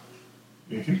star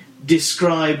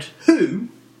described who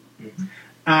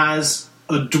as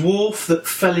a dwarf that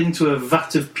fell into a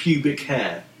vat of pubic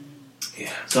hair?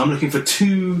 Yeah. So I'm looking for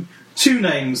two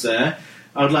names there.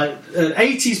 I would like an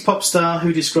 80s pop star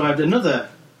who described another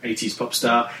 80s pop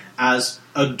star as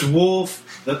a dwarf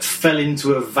that fell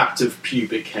into a vat of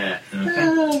pubic hair.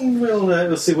 And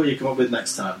we'll see what you come up with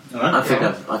next time. All right? I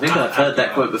think I've heard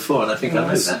that quote before, and I think I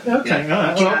know that. Okay, all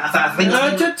right. I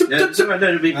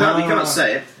think We can't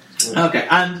say it. Okay,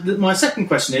 and my second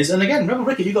question is, and again, Rebel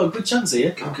Rickett, you've got a good chance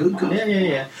here. Good.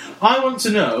 Yeah. I want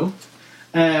to know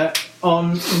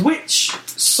on which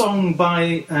song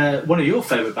by one of your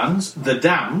favourite bands, The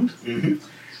Damned,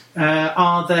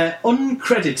 are there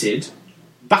uncredited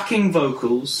backing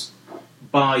vocals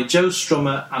by Joe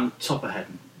Strummer and Topperhead?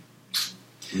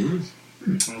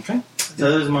 Okay, so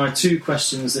those are my two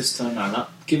questions this time round. That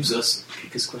gives us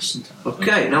Kicker's question time.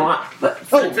 Okay, now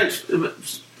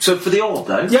so for the Orb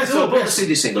though, Yes, so I Orb, brought yes. the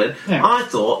CD single in. Yeah. I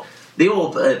thought the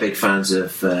Orb are big fans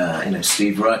of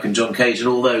Steve Reich and John Cage and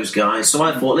all those guys. So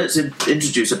I thought let's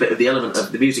introduce a bit of the element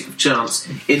of the music of chance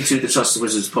into the Trust the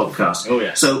Wizards podcast. Oh,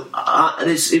 yes. So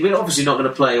we're obviously not going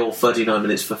to play all 39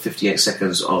 minutes for 58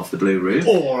 seconds of the Blue Room.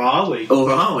 Or are we?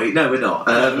 Or are we? No, we're not.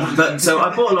 But so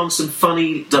I brought along some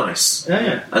funny dice,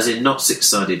 Yeah. as in not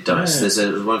six-sided dice. Yeah.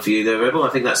 There's one for you there, Rebel. I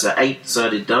think that's an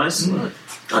 8-sided dice.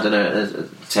 I don't know,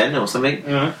 10 or something.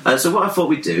 Right. So what I thought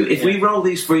we'd do, if we roll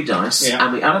these 3 dice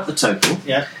and we add up the total,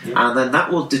 Yeah. and then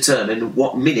that will determine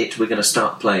what minute we're going to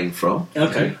start playing from.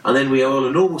 Okay. And then we roll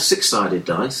a normal 6-sided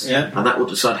dice, Yeah. and that will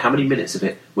decide how many minutes of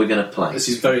it we're going to play. This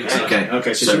is very exciting.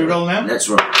 Okay, so should we roll now? Let's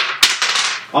roll.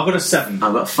 I've got a 7.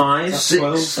 I've got 5, That's 6,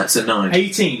 12. that's a 9.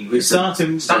 18. We're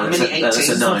starting... Start minute 18. That's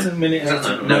a 9. Starting minute Is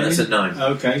that 18. No, that's a 9.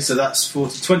 Okay, so that's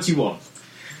 40. 21.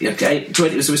 Okay,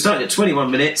 20, so we're starting at 21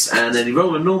 minutes, and then you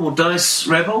roll a normal dice,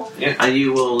 Rebel, and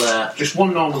you will... Just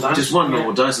one normal dice. just one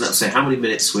normal dice, and that'll say how many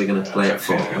minutes we're going to play it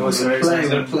for. I'm going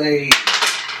to play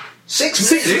 6 minutes.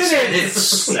 6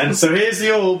 minutes! And so here's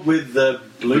the Orb with the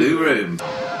Blue Room.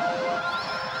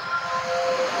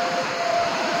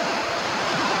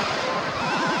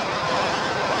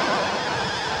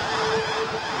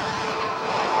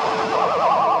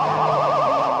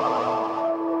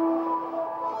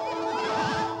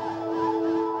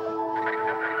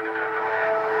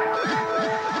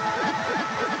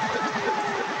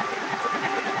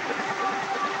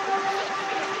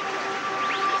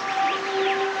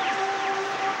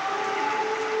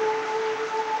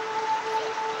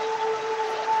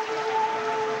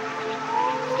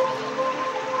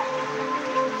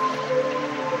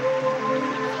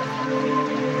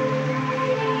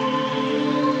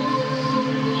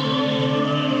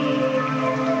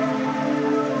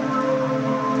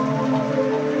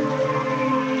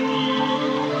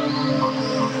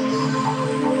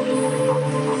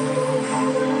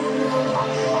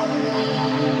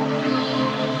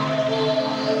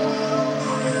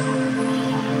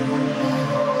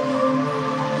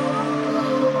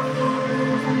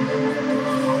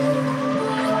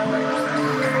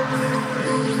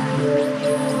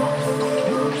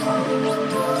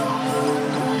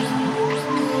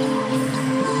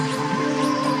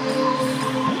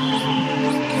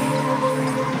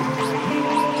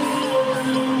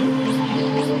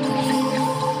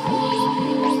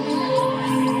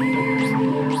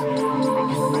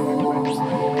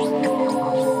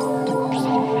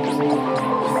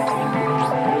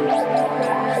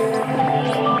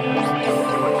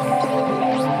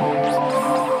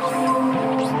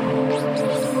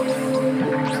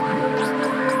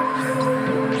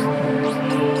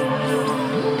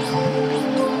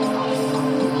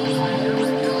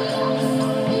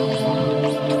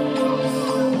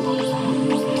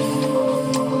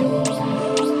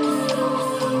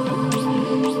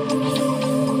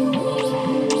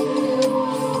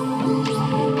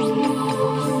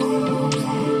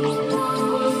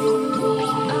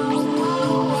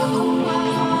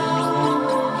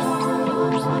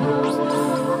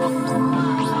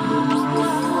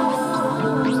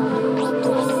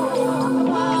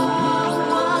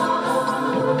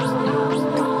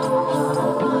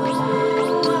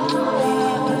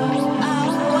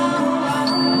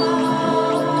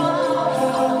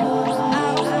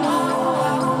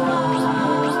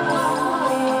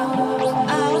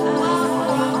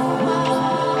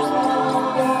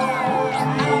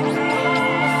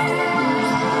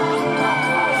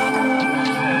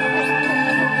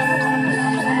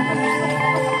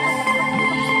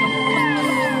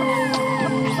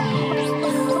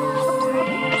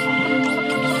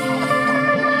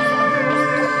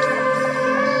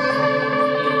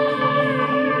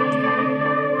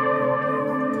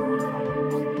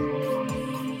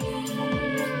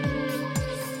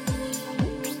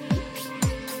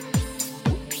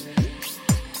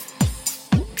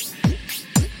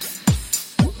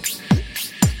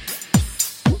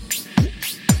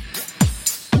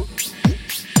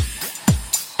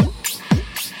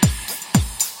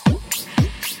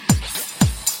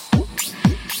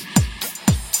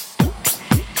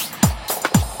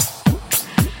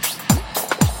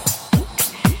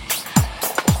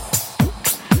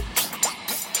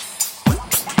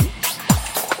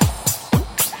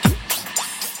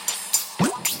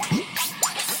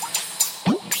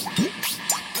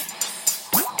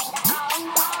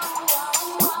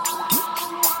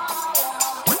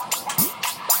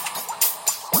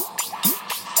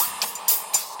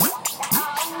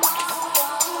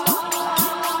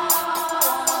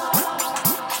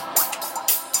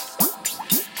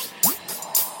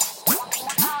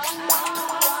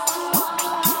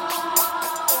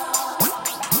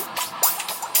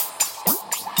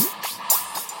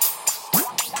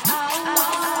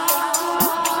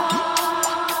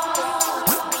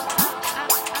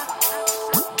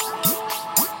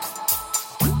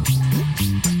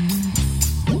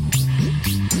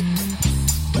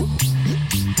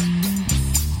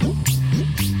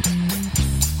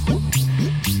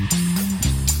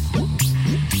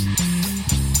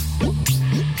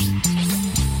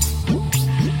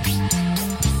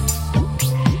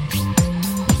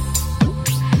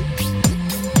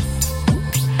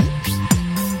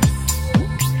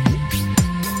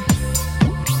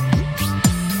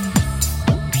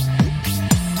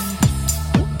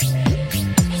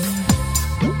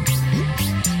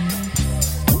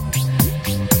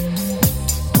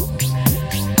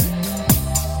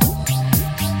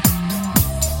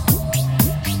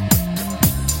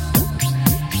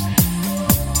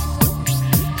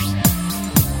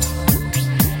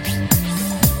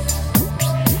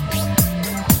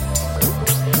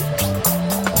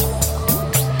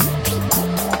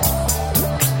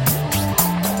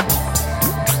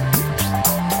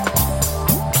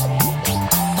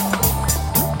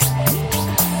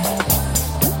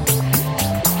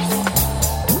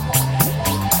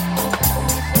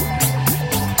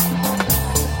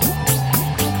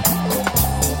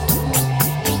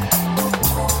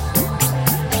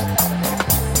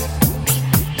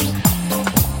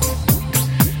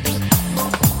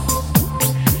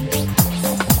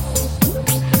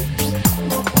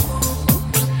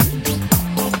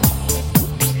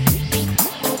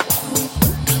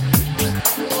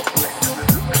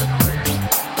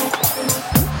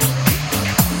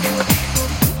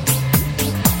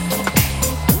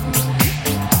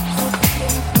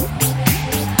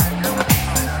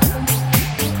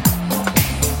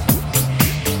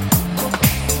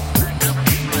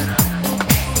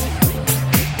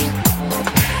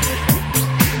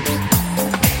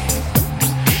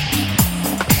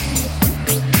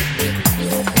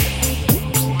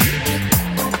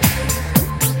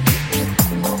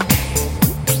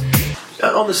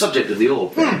 the subject of the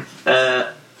orb,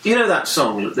 you know that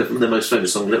song, the most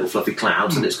famous song, Little Fluffy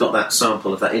Clouds, and it's got that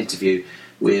sample of that interview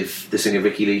with the singer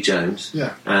Ricky Lee Jones,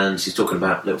 and she's talking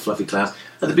about Little Fluffy Clouds.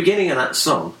 At the beginning of that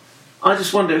song, I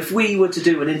just wonder if we were to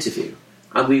do an interview,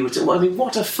 and we were to... I mean,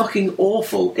 what a fucking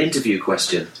awful interview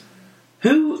question.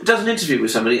 Who does an interview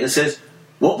with somebody and says,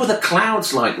 what were the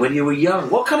clouds like when you were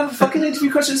young? What kind of fucking interview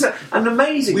question is that? And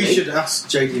amazingly... We should ask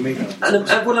J.D. Meehan.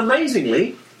 Well,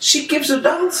 amazingly, she gives an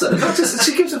answer. Not just,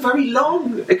 she gives a very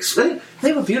long...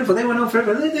 They were beautiful, they went on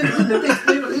forever.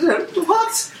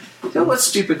 What? What a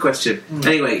stupid question.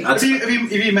 Anyway... Have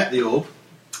you met the orb?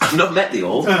 I've not met the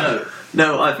orb, no.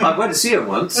 No, I went to see him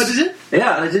once. Oh, did you?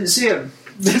 Yeah, and I didn't see him.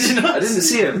 Did you not? I didn't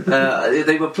see him.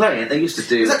 They were playing, they used to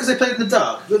do... Is that because they played in the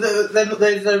dark?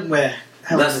 They don't wear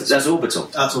helmets. That's Orbital.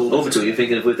 That's Orbital. Orbital, you're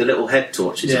thinking of with the little head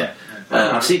torches on.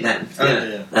 I've seen them.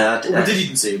 Did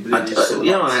you see them?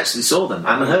 I actually saw them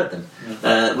and heard them.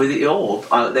 With the orb,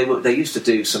 they used to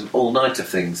do some all-nighter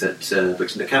things at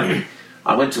Brixton Academy.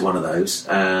 I went to one of those,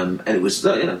 and it was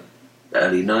early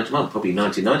 90s, well, probably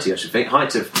 1990, I should think,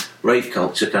 height of rave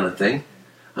culture kind of thing.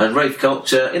 And rave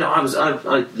culture,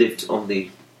 I lived on the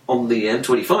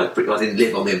M25. I didn't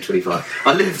live on the M25.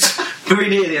 I lived very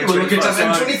near the M25. Well, look at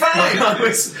M25.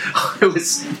 I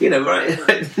was,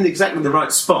 right in exactly the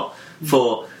right spot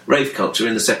for rave culture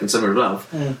in the second summer of love,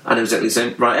 and it was exactly the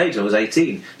same right age. I was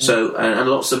 18, so and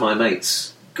lots of my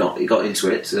mates got into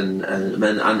it, and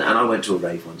I went to a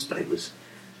rave once, but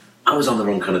I was on the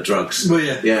wrong kind of drugs. Well,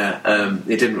 yeah.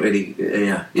 It didn't really...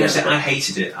 I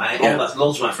hated it.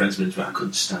 Loads of my friends went to it. I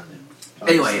couldn't stand it.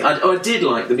 Anyway, I did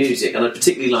like the music, and I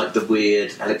particularly liked the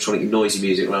weird electronic noisy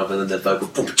music rather than the vocal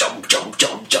jump,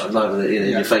 rather than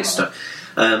your face stuff.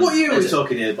 What year are we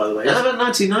talking here, by the way? About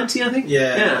 1990, I think.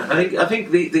 Yeah. I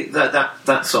think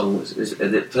that song was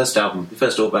the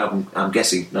first Orb album. I'm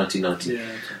guessing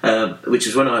 1990, which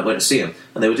was when I went to see them,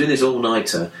 and they were doing this all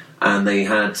nighter, and they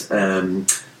had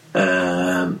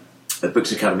at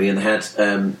Brixton Academy, and they had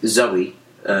Zoe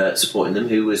supporting them,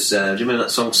 who was. Do you remember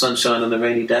that song "Sunshine on a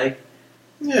Rainy Day"?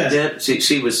 Yeah.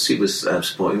 She was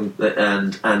supporting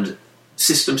them, and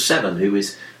System 7, who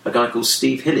is a guy called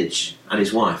Steve Hillage and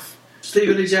his wife. Steve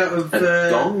Hillage out of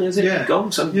Gong, is it? Yeah.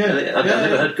 Gong. I've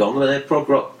never heard Gong, but they're prog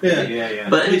rock. Yeah.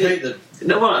 But we hate them.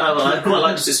 No, well, I quite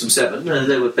like System 7.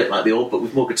 They were a bit like the Orb, but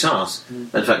with more guitars.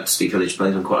 In fact, Steve Hillage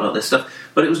plays on quite a lot of this stuff.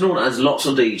 But it was known as lots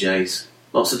of DJs.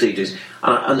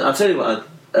 And I'll tell you what,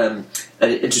 an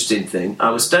interesting thing.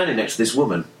 I was standing next to this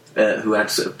woman who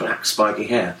had sort of black spiky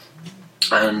hair,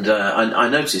 and I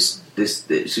noticed this.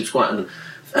 She was quite.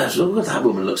 That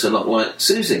woman looks a lot like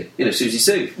Susie. Susie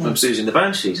Sue from Susie and the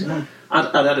Banshees.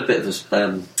 I'd had a bit of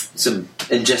some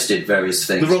ingested various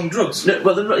things. The wrong drugs? No,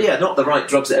 well, not the right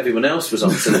drugs that everyone else was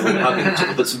on, so they were hugging each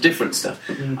other, but some different stuff.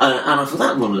 And I thought,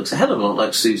 that woman looks a hell of a lot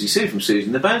like Susie Sue from Susie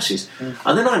and the Banshees.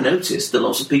 And then I noticed that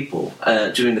lots of people,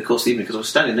 during the course of the evening, because I was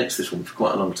standing next to this woman for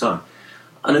quite a long time,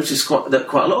 I noticed that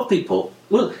quite a lot of people,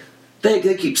 they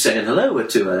keep saying hello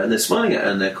to her, and they're smiling at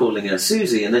her, and they're calling her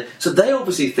Susie, and so they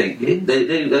obviously think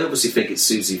they obviously think it's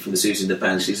Susie from the Susie and the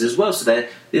Banshees as well. So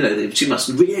she must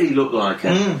really look like her.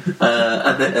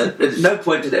 And at no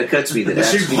point did it occur to me that it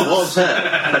actually was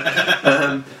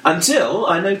her until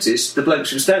I noticed the bloke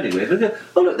she was standing with, and go,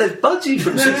 "Oh look, there's Budgie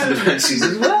from Susie and the Banshees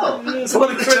as well." What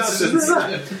a coincidence!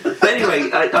 But anyway,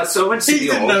 so I went to see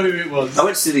the Orb. He didn't know who it was. I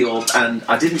went to see the Orb, and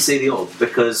I didn't see the Orb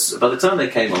because by the time they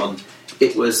came on,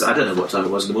 it was, I don't know what time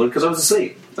it was in the morning, because I was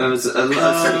asleep. I'd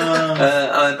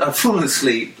fallen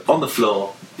asleep on the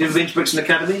floor. You ever been to Brixton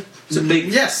Academy? It's a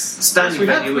big standing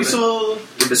venue with a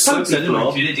slopey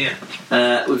floor. You did,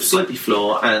 with slopey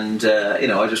floor, and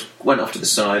I just went off to the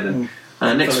side, and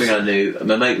next thing I knew,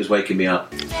 my mate was waking me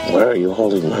up. Why are you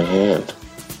holding my hand?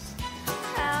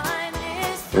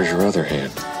 Where's your other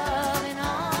hand?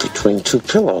 Between two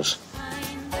pillows.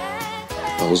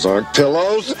 Those aren't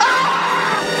pillows.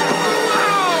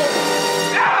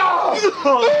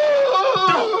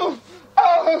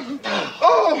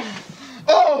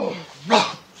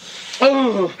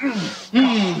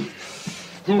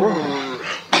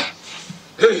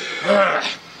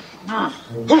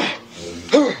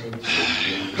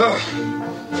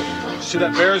 See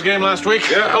that Bears game last week?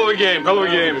 Yeah, hell of a game.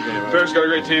 Bears got a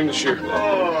great team this year.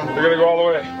 They're gonna go all the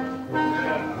way.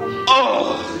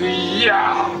 Oh,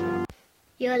 yeah!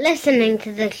 You're listening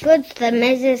to the Goods the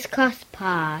Mrs.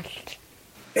 Cosspart.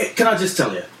 Can I just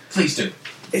tell you? Please do.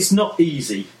 It's not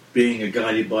easy being a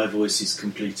Guided by Voices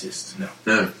completist.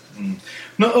 No.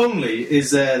 Not only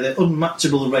is there the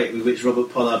unmatchable rate with which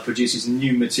Robert Pollard produces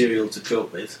new material to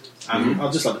cope with, and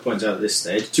I'll just like to point out at this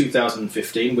stage,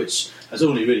 2015, which has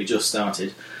only really just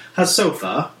started, has so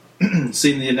far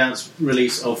seen the announced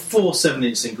release of 4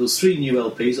 7-inch singles, 3 new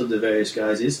LPs under various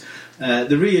guises,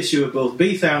 the reissue of both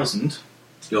B1000,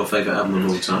 your favourite album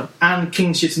of all time, and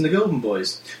King Shit and the Golden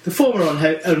Boys. The former on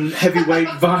heavyweight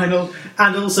vinyl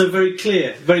and also very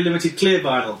limited clear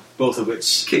vinyl, both of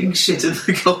which... King Shit and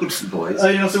the Golden Boys?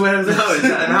 Are you not aware of this? No, is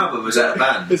that an album or is that a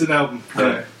band? It's an album,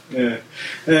 yeah.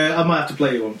 I might have to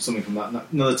play you something from that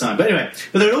another time. But anyway,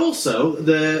 there are also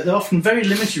the often very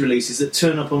limited releases that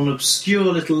turn up on obscure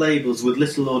little labels with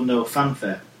little or no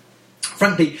fanfare.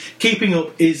 Frankly, keeping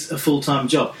up is a full-time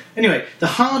job. Anyway, the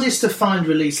hardest to find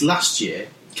release last year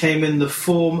came in the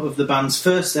form of the band's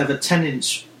first ever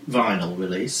 10-inch vinyl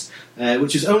release,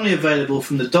 which is only available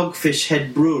from the Dogfish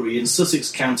Head Brewery in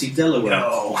Sussex County, Delaware.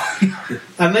 No.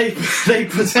 And they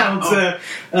put out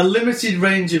a limited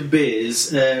range of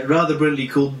beers, rather brilliantly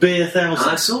called Beer 1000.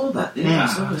 I saw that, yeah. I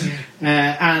saw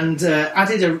that. And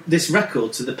added this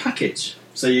record to the package.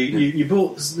 So you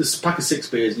bought this pack of 6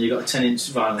 beers and you got a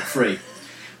 10-inch vinyl free.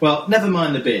 Well, never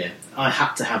mind the beer, I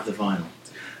had to have the vinyl.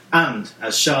 And,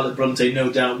 as Charlotte Bronte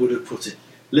no doubt would have put it,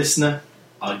 listener,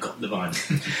 I got the vinyl.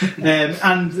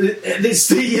 And it's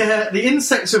the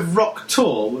Insects of Rock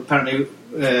tour, apparently,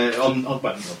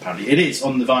 apparently it is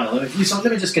on the vinyl.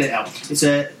 Let me just get it out. It's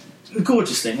a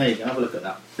gorgeous thing. There you go, have a look at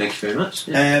that. Thank you very much.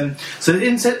 Yeah. So the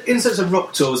Insects of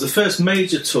Rock tour was the first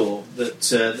major tour that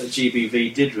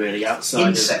GBV did, really, outside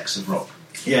Insects of Rock?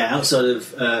 Yeah, outside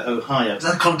of Ohio. Is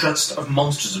that a contrast of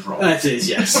Monsters of Rock? It is,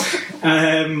 yes.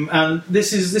 And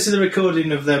this is a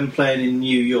recording of them playing in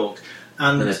New York.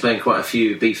 And they're playing quite a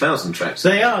few B1000 tracks.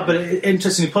 They are, but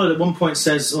interestingly, Pollard at one point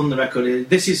says on the record,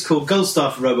 this is called Gold Star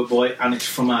for Robot Boy, and it's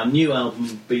from our new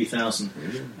album, B1000.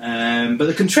 But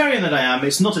the contrarian that I am,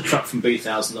 it's not a track from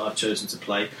B1000 that I've chosen to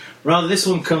play. Rather, this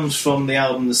one comes from the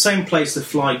album The Same Place the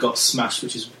Fly Got Smashed,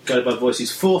 which is Guided by Voice's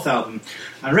 4th album,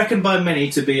 and reckoned by many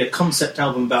to be a concept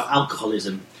album about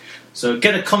alcoholism. So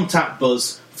get a contact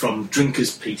buzz from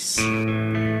Drinker's Peace.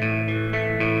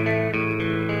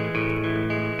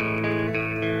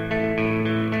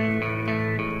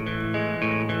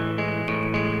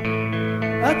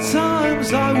 At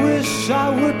times I wish I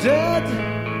were dead.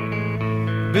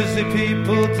 Busy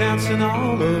people dancing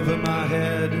all over my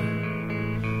head.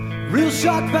 Real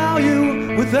shock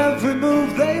value with every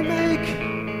move they make.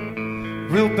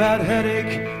 Real bad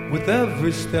headache with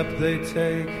every step they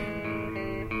take.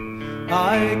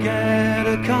 I get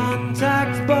a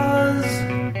contact buzz.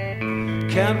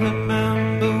 Can't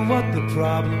remember what the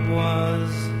problem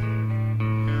was.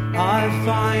 I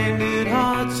find it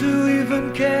hard to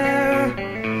even care.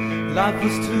 Life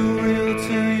was too real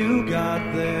till you got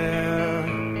there.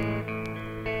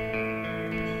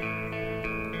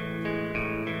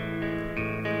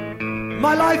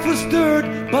 My life was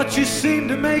dirt, but you seemed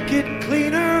to make it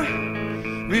cleaner.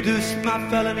 Reduced my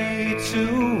felony to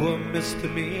a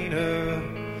misdemeanor.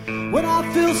 When I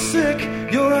feel sick,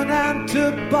 you're an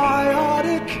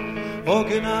antibiotic.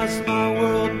 Organize my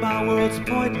world's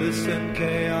pointless and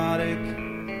chaotic.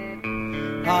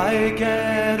 I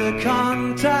get a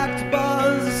contact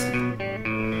buzz.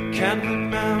 Can't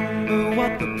remember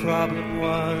what the problem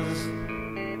was.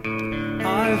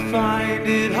 I find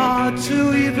it hard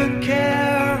to even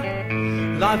care.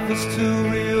 Life was too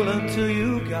real until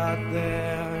you got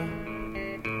there.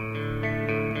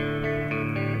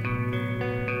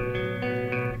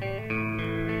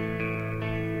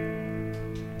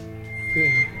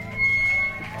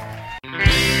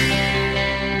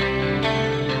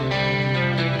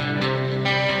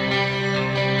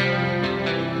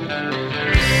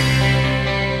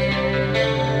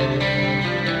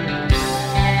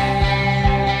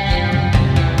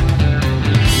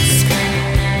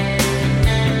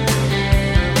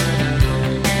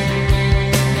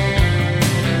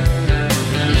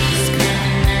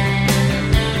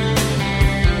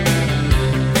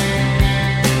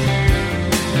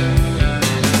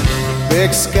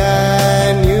 Big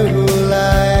sky, new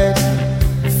light,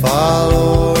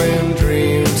 following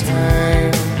dream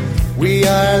time. We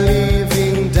are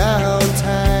leaving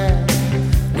downtown.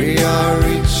 We are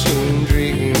reaching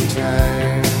dream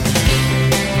time.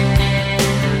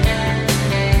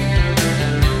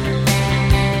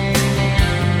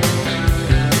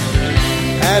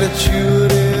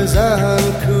 Attitude is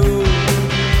uncool.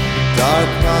 Dark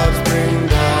clouds bring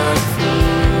dark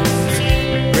fools.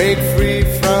 Break free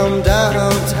from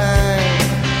downtown.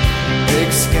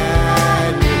 Big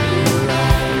sky, new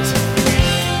light.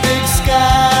 Big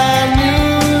sky,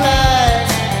 new light.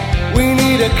 We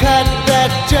need a cut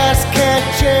that just can't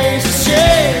change the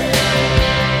shape.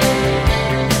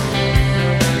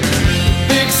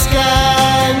 Big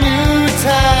sky, new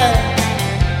time.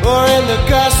 Or in a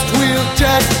gust we'll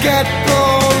just get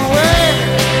blown away.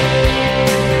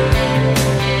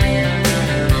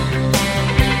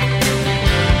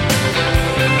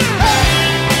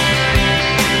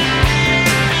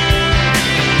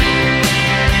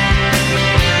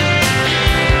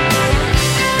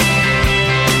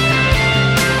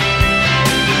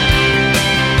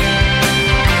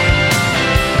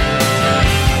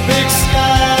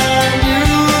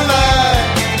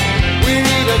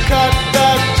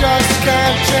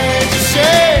 Can't change the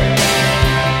shape.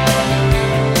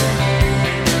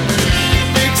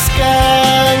 Big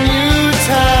sky, new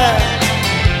time,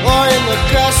 or in the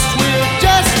gust we'll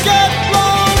just get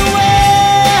blown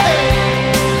away.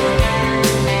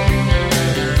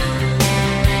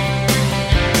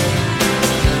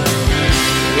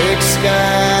 Big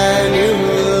sky, new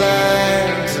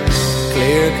lines,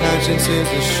 clear conscience is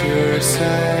the sure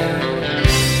sign.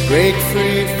 Break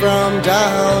free from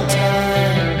downtime.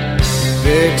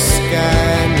 Big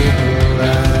sky, new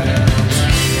lights.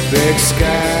 Big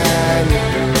sky,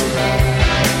 new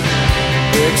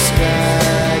lights. Big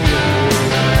sky, new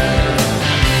lights.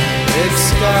 Big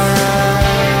sky. Big sky.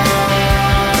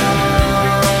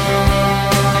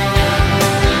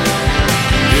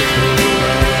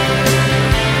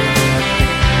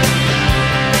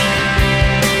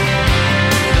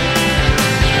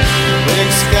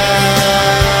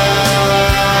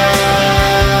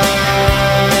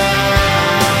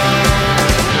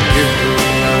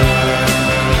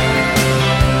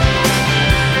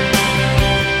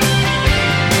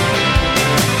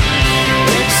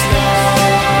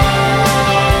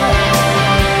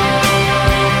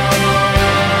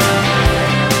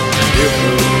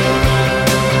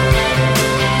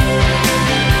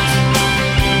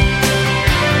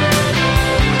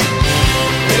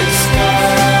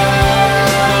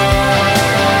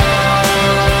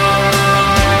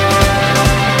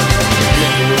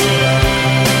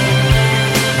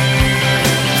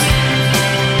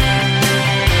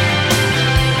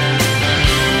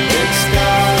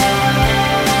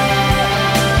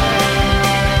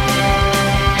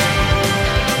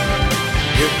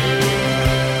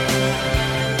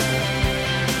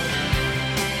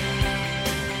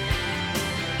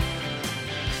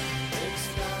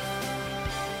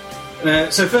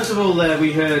 So first of all,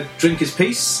 we heard "Drinker's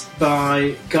Peace"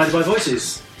 by Guided by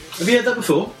Voices. Have you heard that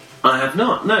before? I have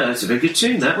not. No, it's a very good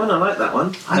tune. That one, I like that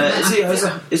one.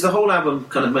 Is the whole album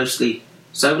kind of mostly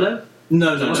solo?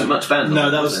 No, there wasn't much band. No,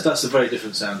 that's a very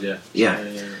different sound. Yeah.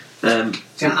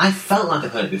 See, I felt like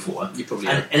I've heard it before. You probably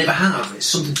and if I have, it's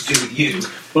something to do with you.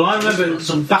 Well, I remember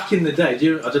back in the day. I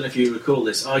don't know if you recall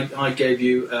this. I gave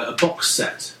you a box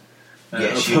set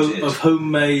of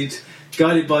homemade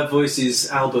Guided by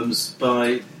Voices albums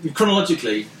by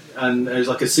chronologically, and it was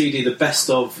like a CD, the best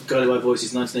of Guided by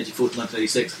Voices 1984 to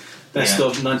 1986, best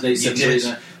of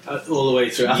 1987 all the way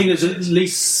through. I think there's at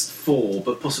least 4,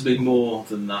 but possibly more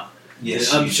than that.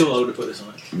 Yes, I'm sure I would have put this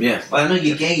on it. Yeah. Well, I know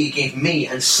you gave me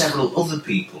and several other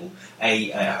people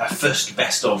a first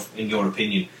best of, in your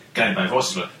opinion, Guided by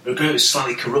Voices, but it was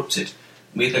slightly corrupted.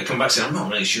 We had to come back and say, I'm not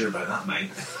really sure about that, mate.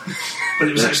 But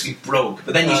it was actually broke.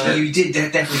 But then you did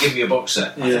definitely give me a box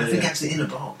set. I think actually in a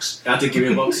box. I did give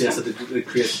you a box, yes, I did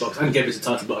create a box. And gave it a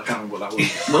title, but I can't remember what that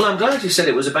was. Well, I'm glad you said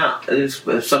it was about,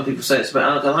 some people say it's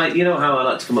about, you know how I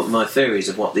like to come up with my theories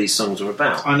of what these songs are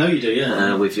about. I know you do,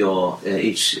 yeah. With your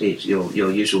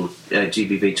your usual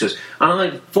GBV choice. And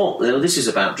I thought, this is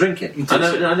about drinking.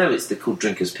 I know it's called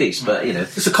Drinker's Peace, but,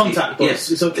 It's a contact buzz. Yes.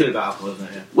 It's okay about alcohol, isn't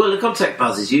it? Yeah. Well, the contact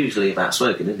buzz is usually about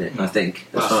smoking, isn't it? I think,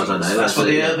 as far as I know. That's what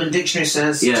the Urban Dictionary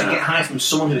says, to get high from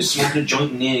someone who's smoking a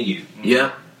joint near you.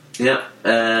 Yeah. So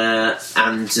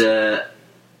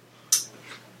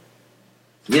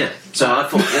I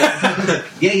thought,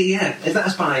 yeah.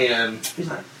 That's by,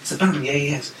 it's a band,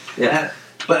 yes. Yeah.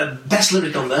 But best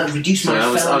lyric on there, reduce my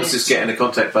felony. I was just getting a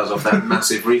contact buzz off that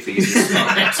massive reefer you just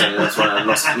got, so that's why I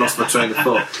lost my train of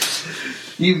thought.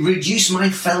 You reduce my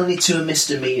felony to a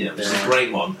misdemeanor, which is a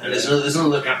great one. And there's another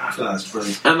look after that, it's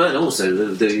brilliant. And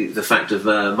also the fact of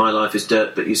my life is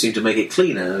dirt, but you seem to make it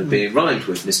cleaner, being rhymed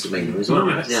with misdemeanor as well.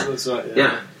 Right. Yeah, that's right.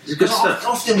 Yeah. It's good stuff.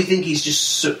 Often we think he's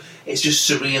just it's just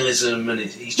surrealism, and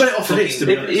he's just. But it often is, to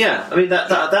be honest. Yeah, I mean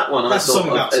that one That's I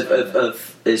thought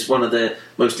of is one of the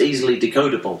most easily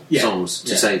decodable songs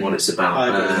to say what it's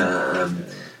about.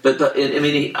 But I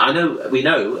mean, we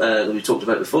know we talked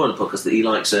about before in the podcast that he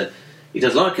likes a He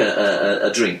does like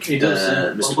a drink. He does.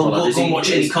 Mr. Pollard. Go and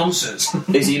watch any concerts.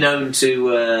 Is he known to?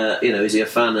 Is he a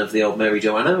fan of the old Mary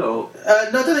Joanna? Or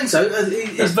no, I don't think so.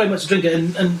 He's very much a drinker,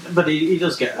 but he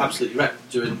does get absolutely wrecked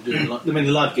during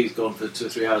the live gigs go on for 2 or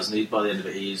 3 hours, and by the end of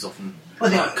it, he's often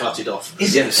carted off.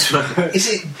 Is it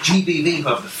GBV who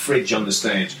have the fridge on the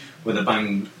stage where the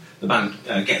band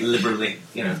get liberally,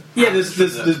 Yeah,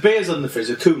 there's beers on the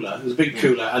fridge, a cooler, there's a big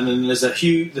cooler, and then there's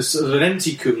sort of an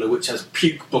empty cooler which has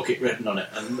puke bucket written on it,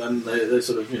 and they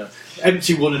sort of,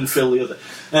 empty one and fill the other.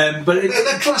 But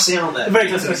they're classy, aren't they? Very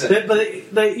classy. They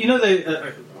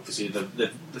obviously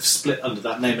they've split under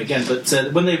that name again, but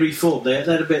when they reformed, they had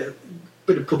a bit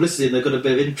of publicity, and they got a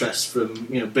bit of interest from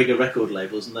bigger record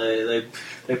labels, and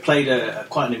they played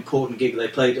quite an important gig. They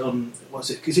played on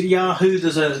is it Yahoo?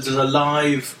 There's a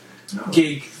live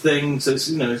gig thing, so it's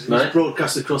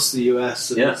broadcast across the US,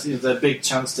 and it's their big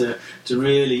chance to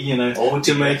really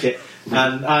to make it.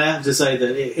 And I have to say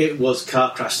that it was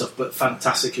car crash stuff, but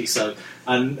fantastically so.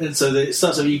 And so it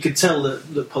starts off, you could tell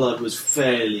that Pollard was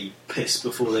fairly pissed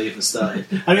before they even started.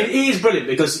 I mean, he is brilliant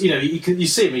because you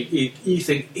see him, you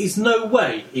think there's no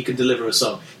way he can deliver a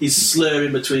song. He's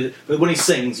slurring between, but when he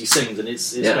sings, and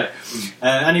it's great.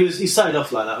 And he started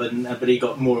off like that, but he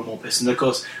got more and more pissed. And of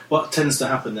course, what tends to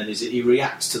happen then is that he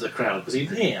reacts to the crowd because he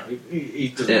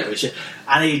doesn't give a shit,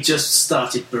 and he just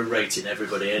started berating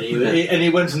everybody, and he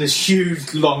went on this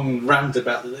huge long rant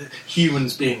about the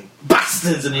humans being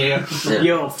bastards, and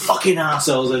you're fucking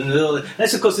arseholes, and all that.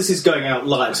 And of course this is going out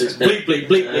live, so it's bleep bleep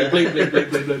bleep bleep bleep bleep bleep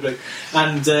bleep bleep bleep,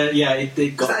 and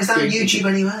it got. Is that on YouTube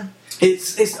anywhere?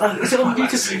 Is it on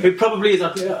YouTube? It probably is.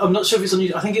 I'm not sure if it's on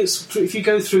YouTube. I think it's if you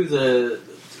go through the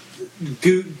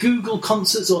Google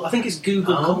concerts, or I think it's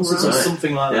Google concerts or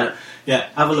something like that. Yeah,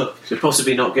 have a look. So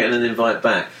possibly not getting an invite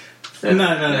back.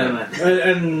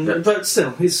 No. But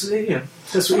still, it's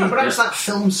that's what. But was that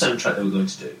film soundtrack they were going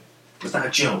to do? Was that a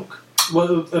joke?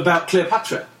 Well, about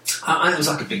Cleopatra. It was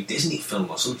like a big Disney film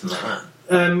or something like that.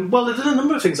 Well, they did a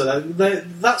number of things like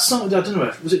that. That song, I don't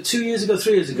know, was it 2 years ago,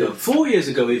 3 years ago, 4 years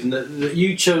ago even, that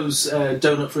you chose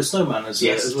Donut for a Snowman as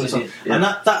one song. Yeah. And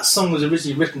that song was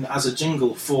originally written as a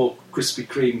jingle for Krispy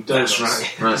Kreme donuts.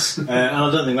 That's right. And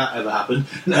I don't think that ever happened.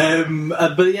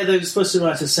 But yeah, they were supposed to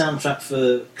write a soundtrack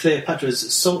for Cleopatra's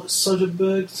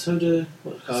Soderbergh?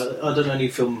 I don't know any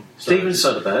film. Steven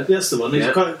Soderbergh. That's the one. He's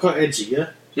quite edgy,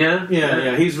 yeah?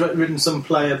 Yeah. He's written some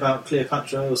play about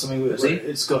Cleopatra or something.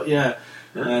 It's got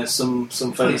some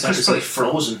famous. It's probably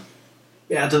Frozen.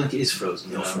 Yeah, I don't think it is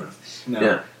Frozen. No.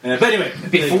 Yeah. But anyway,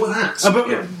 before that.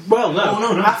 Well, no.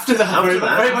 Oh, no. After that,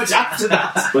 very much after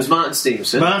that was Martin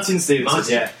Stevenson.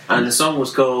 Yeah. And the song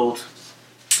was called.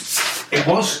 It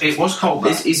was called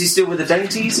that. Is he still with the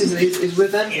Dainties? Is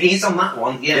with them? He is on that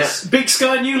one, yes. Yeah. Big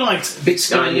Sky New Light. Big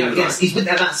Sky New Light. Yes, he's with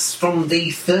that's from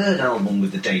the third album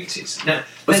with the Dainties. No,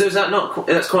 but so is that not?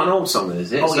 That's quite an old song, then,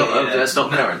 is it? That's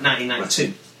not current.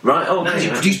 1992. Right. Oh,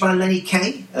 produced by Lenny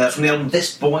Kaye from the album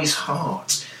This Boy's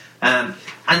Heart. And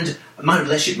my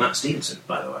relationship with Matt Stevenson,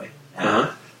 by the way,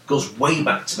 goes way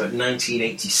back to about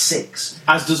 1986.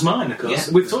 As does mine, of course.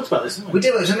 Yeah. We've talked about this, haven't we? We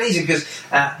did. It was amazing because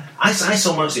I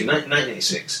saw Matt Stevenson in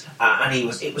 1986, and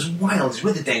it was wild. He's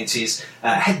with the Dainties,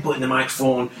 headbutting the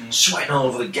microphone, sweating all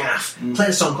over the gaff. Played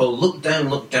a song called Look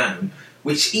Down,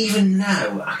 which even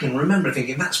now I can remember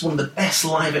thinking that's one of the best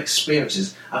live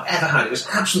experiences I've ever had. It was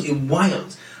absolutely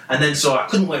wild. And then so I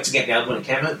couldn't wait to get the album when it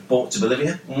came out, bought it to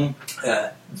Bolivia.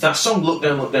 That song Look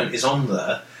Down is on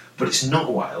there, but it's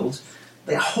not wild.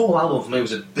 The whole album for me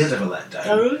was a bit of a letdown.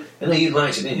 Oh, really? I know you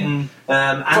liked it, didn't you?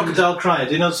 Crocodile Cry.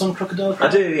 Do you know the song Crocodile Cry?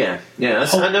 I do, yeah.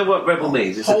 I know what Rebel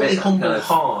means. It's Holy a bit Humble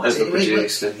Heart.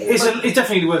 Overproduced. It's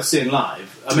definitely worth seeing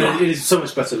live. I mean, it is so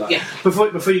much better live. Yeah.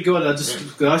 Before you go on, I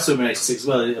saw them in '86 as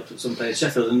well, up at some place in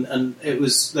Sheffield, and it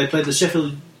was they played the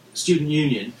Sheffield Student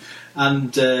Union. And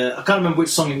I can't remember which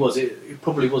song it was. It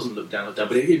probably wasn't Look Down,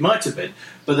 but it might have been.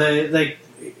 But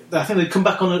I think they'd come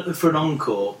back on for an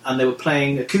encore, and they were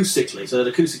playing acoustically. So they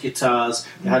had acoustic guitars.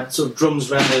 They had sort of drums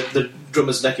around the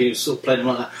drummer's neck, and he was sort of playing them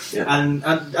like that. Yeah. And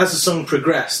as the song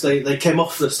progressed, they came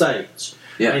off the stage.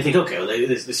 Yeah. And you think, okay, well,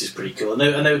 this is pretty cool.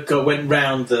 And they went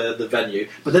round the venue,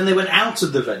 but then they went out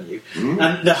of the venue,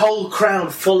 and the whole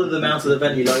crowd followed them out of the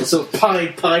venue, like sort of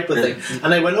Pied Piper thing.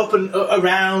 And they went up and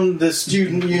around the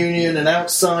student union, and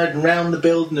outside, and round the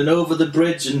building, and over the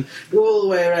bridge, and all the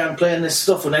way around playing this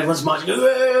stuff, and everyone's marching. And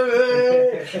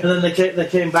then they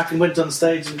came back and went on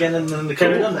stage again, and then they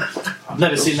carried on. I've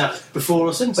never seen that before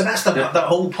or since. But that's the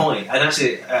whole point. And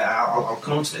actually, I'll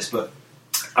come on to this, but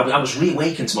I was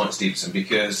reawakened to Martin Stevenson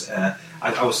because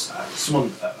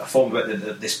someone informed me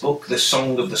about this book, The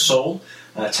Song of the Soul,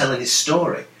 telling his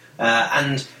story.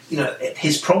 And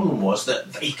his problem was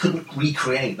that he couldn't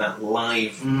recreate that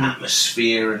live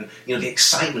atmosphere and the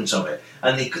excitement of it.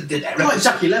 And they could like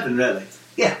Jack 11, really.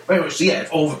 Yeah, very much. So, yeah,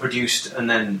 overproduced and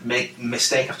then make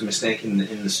mistake after mistake in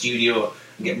the studio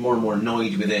and get more and more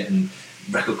annoyed with it. And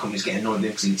record companies get annoyed with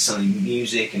him because he's selling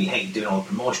music and he hated doing all the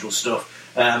promotional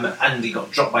stuff. And he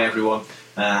got dropped by everyone.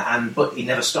 But he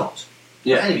never stopped.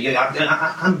 Yeah. But anyway,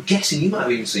 I'm guessing you might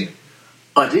have even seen it.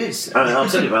 I did. I'll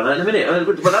tell you about that in a minute.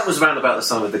 But that was around about the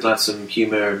time of the Gladsome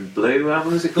Humour and Blue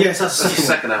album, is it called? Yes, that's the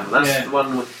second album. That's the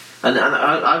one. And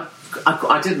I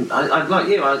didn't. I like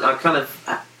you. I kind of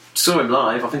saw him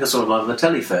live. I think I saw him live on the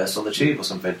telly first, on the Tube or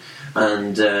something.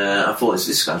 And I thought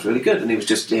this guy's really good. And he was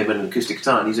just him and an acoustic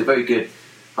guitar. And he's a very good.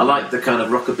 I like the kind of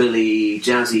rockabilly,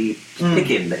 jazzy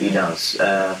picking that he does.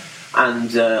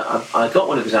 And I got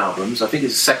one of his albums. I think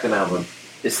it's his second album.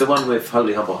 It's the one with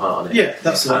Holy Humble Heart on it. Yeah,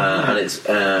 that's the one. And it's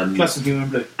Gladsome Humour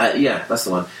and Blue. Yeah, that's the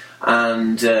one.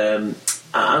 And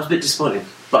I was a bit disappointed,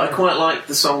 but I quite liked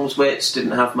the songs which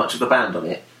didn't have much of a band on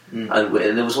it. And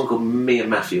there was one called Me and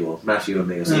Matthew, or Matthew and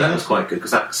Me, or something. That was quite good because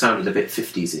that sounded a bit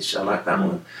 50s-ish. I like that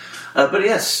one. But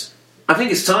yes, I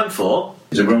think it's time for.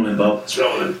 Is it rolling, Bob? It's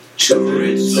rolling.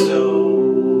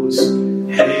 Chorizo's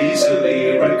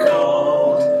hazily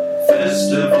recalled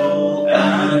festival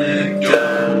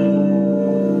anecdote.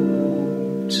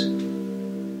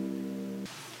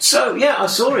 So, yeah, I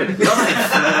saw him live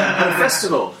at a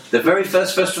festival. The very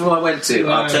first festival I went to.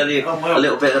 I'll tell you a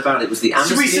little bit about it. It was the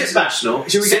Amnesty International.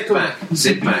 Sit back,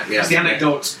 yeah. It's the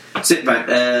Anecdotes. Sit back.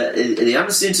 The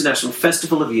Amnesty International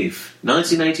Festival of Youth,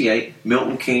 1988,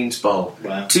 Milton Keynes Bowl.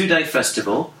 Wow. 2-day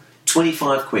festival,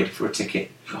 25 quid for a ticket.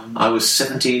 I was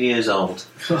 17 years old.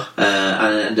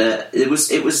 And it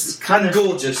was kind of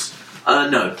gorgeous.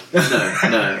 No,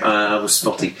 I was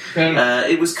spotty.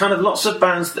 It was kind of lots of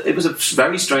bands. It was a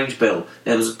very strange bill.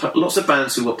 There was lots of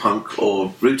bands who were punk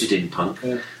or rooted in punk.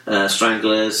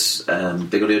 Stranglers,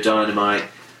 Big Audio Dynamite,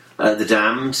 The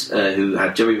Damned, who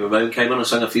had Joey Ramone came on and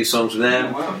sang a few songs with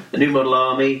them. The New Model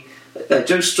Army.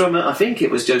 Joe Strummer, I think it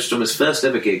was Joe Strummer's first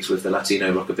ever gigs with the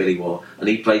Latino Rockabilly War, and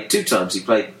he played 2 times. He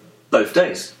played both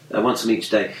days, once on each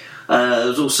day. There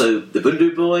was also the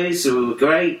Bundu Boys, who were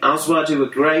great, Aswad, who were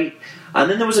great,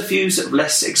 and then there was a few sort of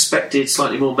less expected,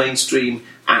 slightly more mainstream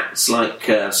acts like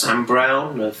Sam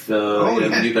Brown of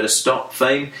You Better Stop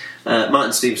fame,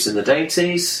 Martin Stevenson the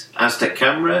Dainties, Aztec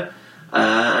Camera,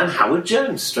 and Howard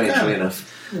Jones, strangely enough.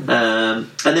 But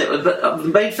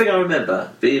the main thing I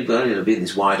remember, being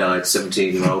this wide-eyed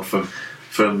 17-year-old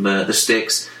from the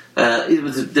sticks,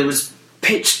 there was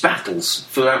pitched battles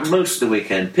throughout most of the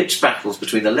weekend. Pitched battles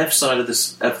between the left side of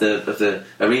the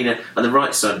arena and the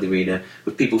right side of the arena,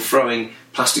 with people throwing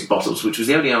plastic bottles, which was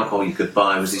the only alcohol you could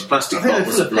buy. Was these plastic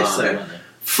bottles of lager,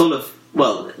 full of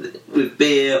with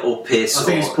beer or piss,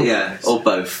 or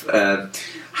both.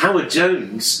 Howard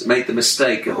Jones made the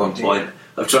mistake at one point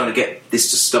of trying to get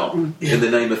this to stop in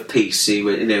the name of peace. He,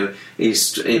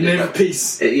 peace.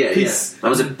 Peace. That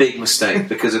was a big mistake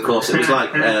because, of course, it was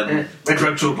like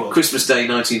Christmas Day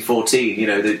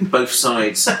 1914. Both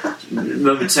sides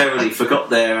momentarily forgot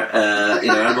their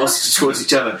animosity towards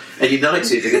each other and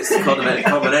united against the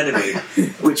common enemy,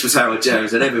 which was Howard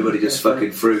Jones, and everybody just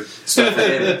fucking threw stuff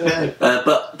at him.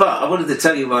 But I wanted to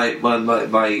tell you one of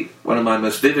my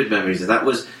most vivid memories of that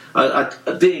was.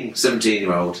 Being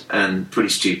 17-year-old and pretty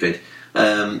stupid,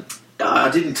 I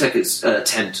didn't take a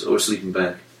tent or a sleeping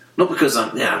bag. Not because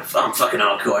I'm fucking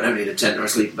hardcore. I don't need a tent or a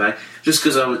sleeping bag. Just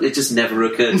because it just never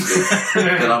occurred to me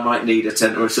that I might need a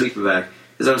tent or a sleeping bag.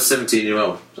 Because I was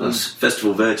 17-year-old, I was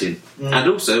festival virgin, and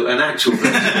also an actual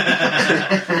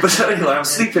virgin. But anyway, I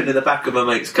was sleeping in the back of my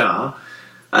mate's car,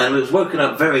 and I was woken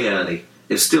up very early.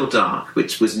 It was still dark,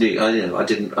 which was new. I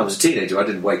was a teenager. I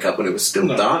didn't wake up when it was still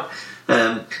dark.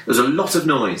 There was a lot of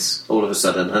noise all of a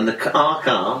sudden, and our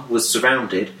car was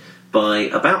surrounded by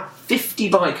about 50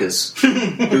 bikers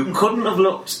who couldn't have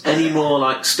looked any more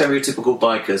like stereotypical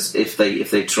bikers if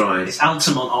they tried. It's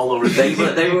Altamont all over.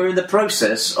 They were in the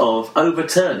process of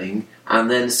overturning and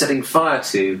then setting fire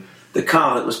to the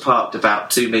car that was parked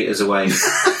about 2 metres away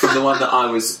from the one that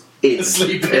I was in.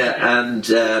 Sleeping. And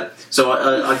so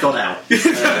I got out.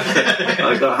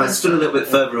 I stood a little bit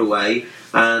further away.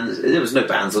 And there was no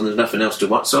bands on, there was nothing else to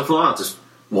watch, so I thought I'll just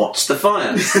watch the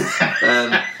fire.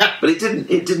 But it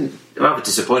didn't, rather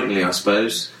disappointingly I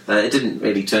suppose, it didn't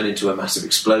really turn into a massive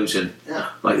explosion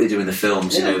like they do in the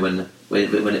films, when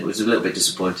it was a little bit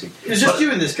disappointing. It was just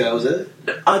you and this guy, was it?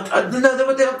 No,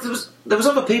 there was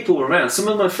other people around. Some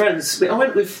of my friends, I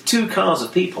went with 2 cars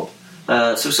of people,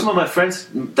 so some of my friends,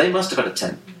 they must have had a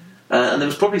tent. And there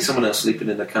was probably someone else sleeping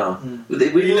in the car.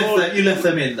 You left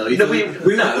them in, though.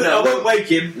 I won't wake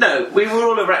him. No, we were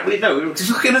all around. We were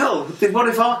fucking hell. What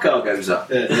if our car goes up?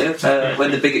 Yeah.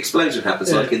 When the big explosion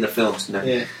happens, like in the films.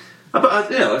 Yeah. But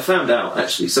I found out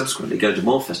actually subsequently going to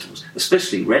more festivals,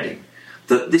 especially Reading,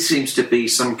 that this seems to be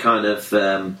some kind of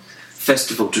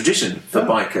festival tradition for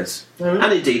bikers,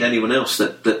 and indeed anyone else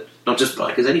that not just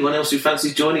bikers, anyone else who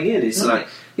fancies joining in. It's like,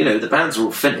 the bands are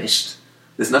all finished.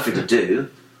 There's nothing to do.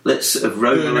 Let's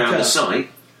roam around the site,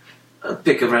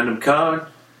 pick a random car and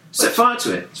set fire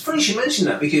to it. It's funny she mentioned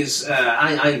that because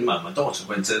my daughter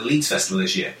went to the Leeds Festival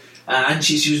this year, and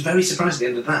she was very surprised at the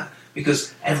end of that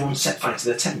because everyone set fire to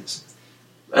their tents.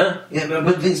 But they've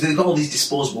got all these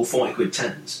disposable 40 quid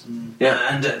tents.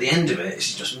 And at the end of it,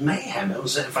 it's just mayhem.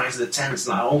 Everyone's setting fire to the tents,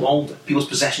 like all people's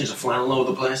possessions are flying all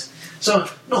over the place. So,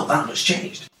 not that much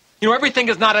changed. Everything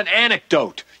is not an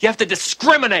anecdote. You have to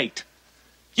discriminate.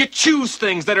 You choose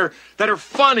things that are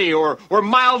funny or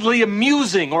mildly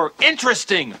amusing or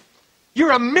interesting.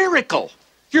 You're a miracle.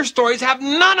 Your stories have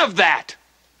none of that.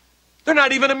 They're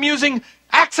not even amusing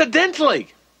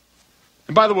accidentally.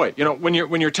 And by the way, when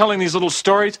you're telling these little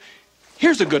stories,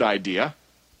 here's a good idea.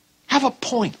 Have a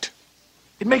point.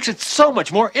 It makes it so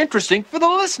much more interesting for the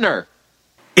listener.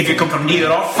 If you come from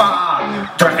near or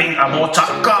far, driving a motor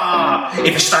car, if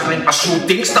you're struggling a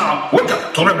shooting star,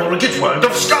 welcome to Rebel Rikkits World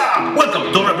of Ska!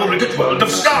 Welcome to Rebel Rikkits World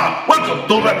of Ska! Welcome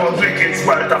to Rebel Rikkits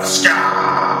World of Ska!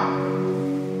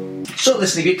 So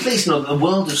listen, if you're pleased to know that the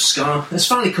world of ska has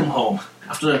finally come home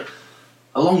after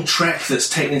a long trek that's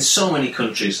taken in so many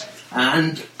countries,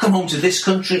 and come home to this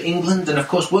country, England, and of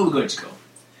course where we're going to go.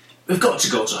 We've got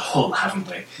to go to Hull, haven't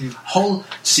we? Hull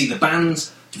to see the band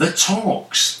The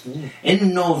Talks.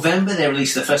 In November they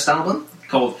released their first album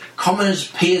called Commoners,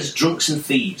 Peers, Drunks and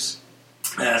Thieves.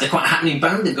 They're quite a happening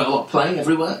band. They've got a lot of play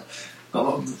everywhere. Got a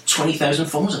lot of 20,000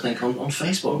 followers, I think, on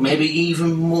Facebook, maybe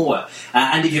even more.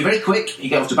 And if you're very quick, you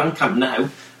get off to Bandcamp now.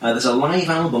 There's a live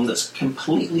album that's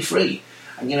completely free,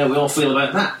 and we all feel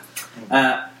about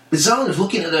that. Bizarrely, I was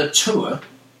looking at their tour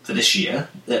for this year.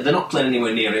 They're not playing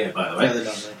anywhere near here, by the way. No, they're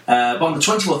not. But on the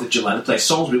 24th of July, they play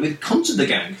Salisbury with Cunts of the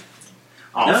Gang.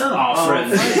 Our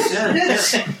friends.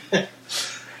 Yes.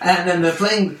 And then they're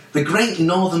playing the Great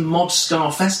Northern Mod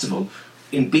Ska Festival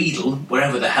in Beadle,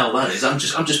 wherever the hell that is. I'm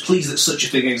just pleased that such a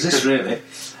thing exists, really.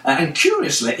 And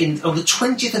curiously, on the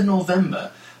 20th of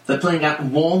November, they're playing at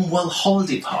Warmwell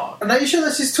Holiday Park. And are you sure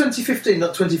this is 2015,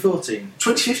 not 2014?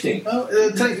 2015. Oh,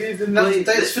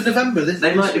 dates for November.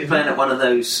 They might be playing at one of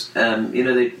those.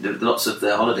 Lots of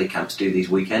the holiday camps do these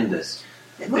weekenders.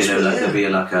 There'll be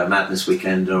like a Madness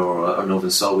weekend or a Northern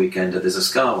Soul weekend. There's a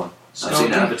Ska one. I've seen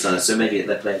it advertised, so maybe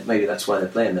they're playing. Maybe that's why they're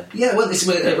playing there. Yeah, well,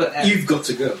 you've got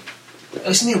to go.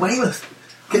 It's near Weymouth.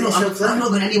 I'm not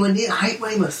going anywhere near. I hate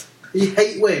Weymouth. You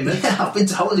hate Weymouth? Yeah, I've been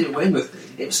to holiday at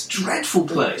Weymouth. It was a dreadful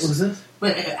place. What was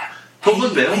it?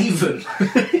 Portland Bill, Haven,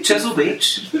 Chesil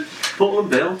Beach, Portland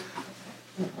Bill.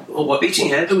 Beachy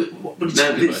Head.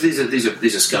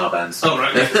 These are ska bands. Oh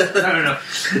right, fair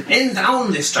enough.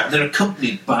 On this track, they're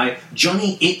accompanied by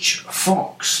Johnny Itch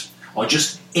Fox, or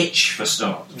just Itch for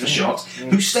short,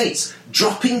 who states,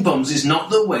 "Dropping bombs is not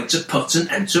the way to put an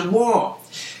end to war."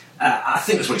 I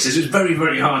think that's what he says. It was very,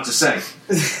 very hard to say.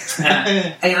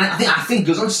 And I think it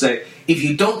goes on to say, "If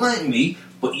you don't like me,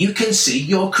 but you can see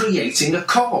you're creating a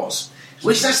cause."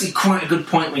 Which is actually quite a good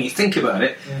point when you think about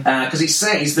it, because he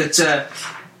says that,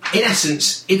 in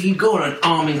essence, if you go around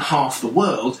arming half the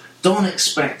world, don't be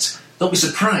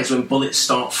surprised when bullets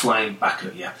start flying back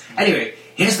at you. Anyway,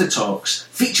 here's The Talks,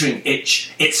 featuring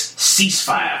Itch, it's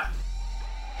Ceasefire.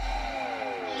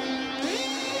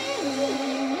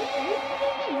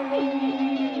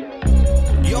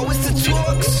 Yo, it's The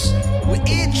Talks, with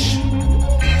Itch,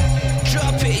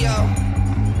 drop it, yo.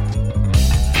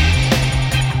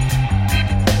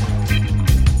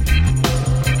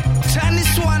 Turn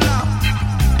this one up.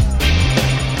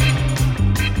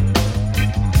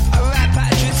 Alright,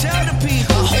 Patrick, tell the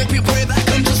people. I hope you pray that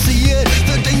come to see it.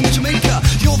 The day that you make up,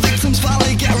 your victims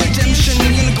finally get redemption.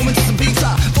 You're gonna go into some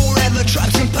pizza, forever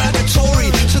trapped in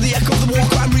purgatory. To the echo of the war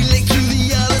crime, relate to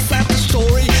the other side of the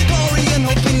story. Glory and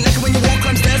hoping, like when you war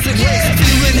crimes, there's a grace.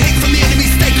 Fear and hate from the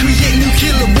enemies, they create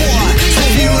nuclear war. So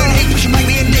fear and hate, push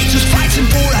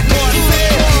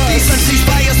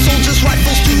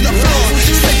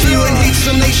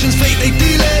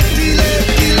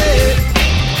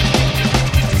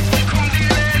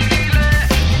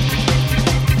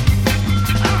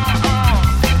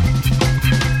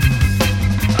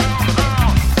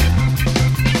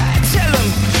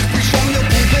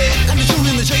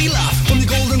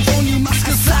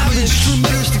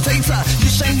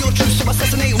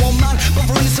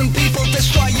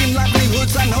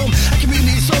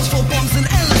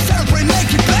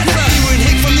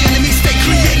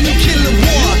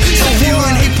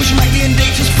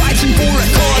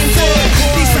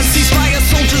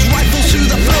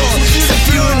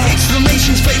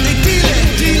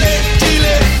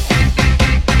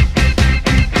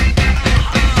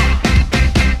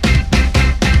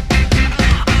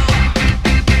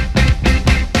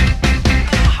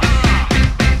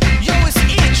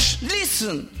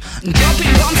Dropping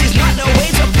bombs is not the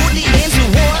way to put the end to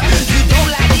war. You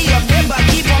don't like the affair, but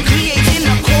keep on creating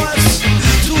a course.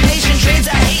 Two nation trains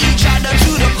that hate each other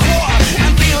to the core.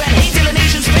 And fear and hate till the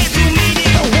nations fade through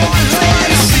meeting the war.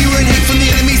 Fear and hate from the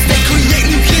enemies, they create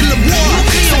nuclear war.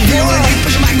 So fear and hate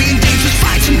push back, being dangerous,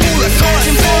 fighting for a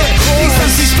cause. These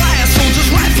senses fire, soldiers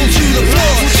rifle to the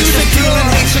floor. So fear and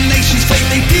hate from nations fade,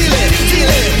 they deal it, deal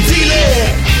it, deal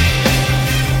it.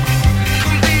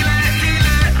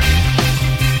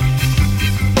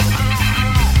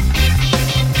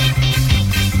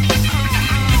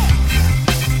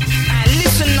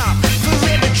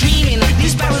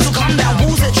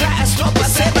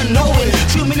 Knowing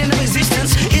true meaning of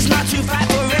existence is not to fight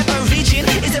forever reaching.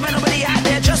 Is there nobody out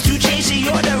there just to change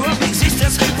the order of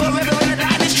existence? Forever in the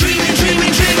darkness, dreaming. Fear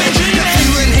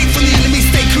and hate from the enemies,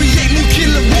 they create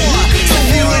nuclear war. So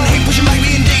fear and hate pushing back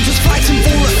the endangered, fighting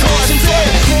for a cause.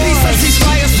 Peace and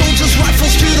ceasefire, soldiers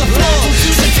rifles to the floor.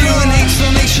 So fear and hate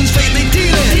from nations fate, they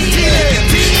deal it.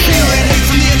 Fear and hate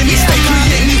from the enemies, they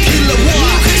create nuclear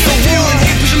war. So fear and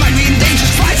hate pushing back the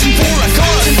endangered, fighting for a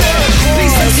cause.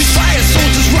 Peace and ceasefire,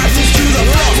 soldiers rifles to the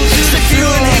floor. Stick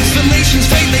fear and hate for nations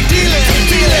fate, they deal it,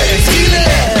 deal it, deal it.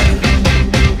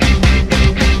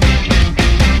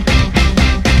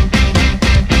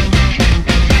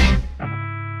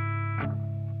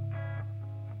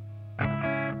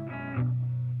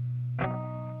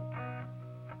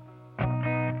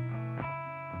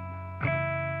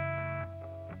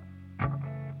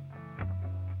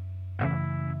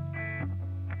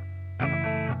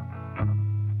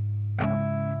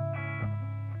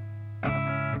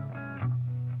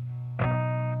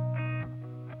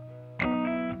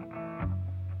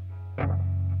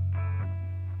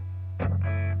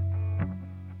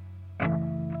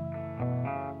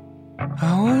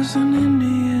 I was an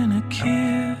Indiana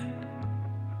kid,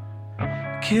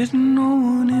 no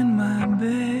one in my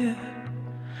bed.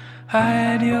 I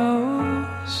had your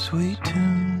sweet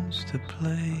tunes to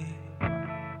play.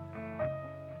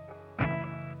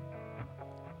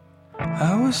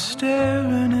 I was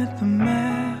staring at the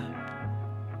map,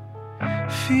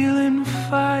 feeling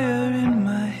fire in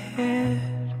my head.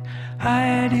 I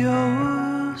had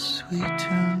your sweet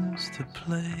tunes to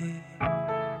play.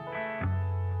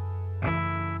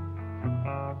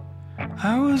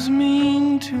 I was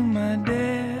mean to my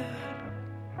dad,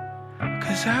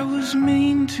 'cause I was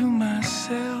mean to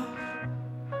myself.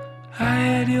 I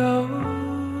had your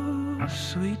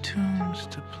sweet tunes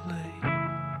to play.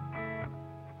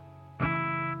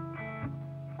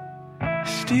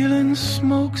 Stealing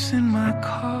smokes in my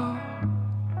car,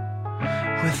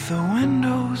 with the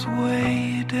windows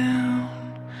way down.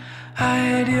 I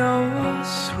had your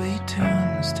sweet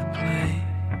tunes to play.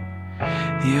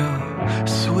 Your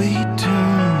sweet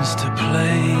tunes to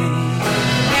play.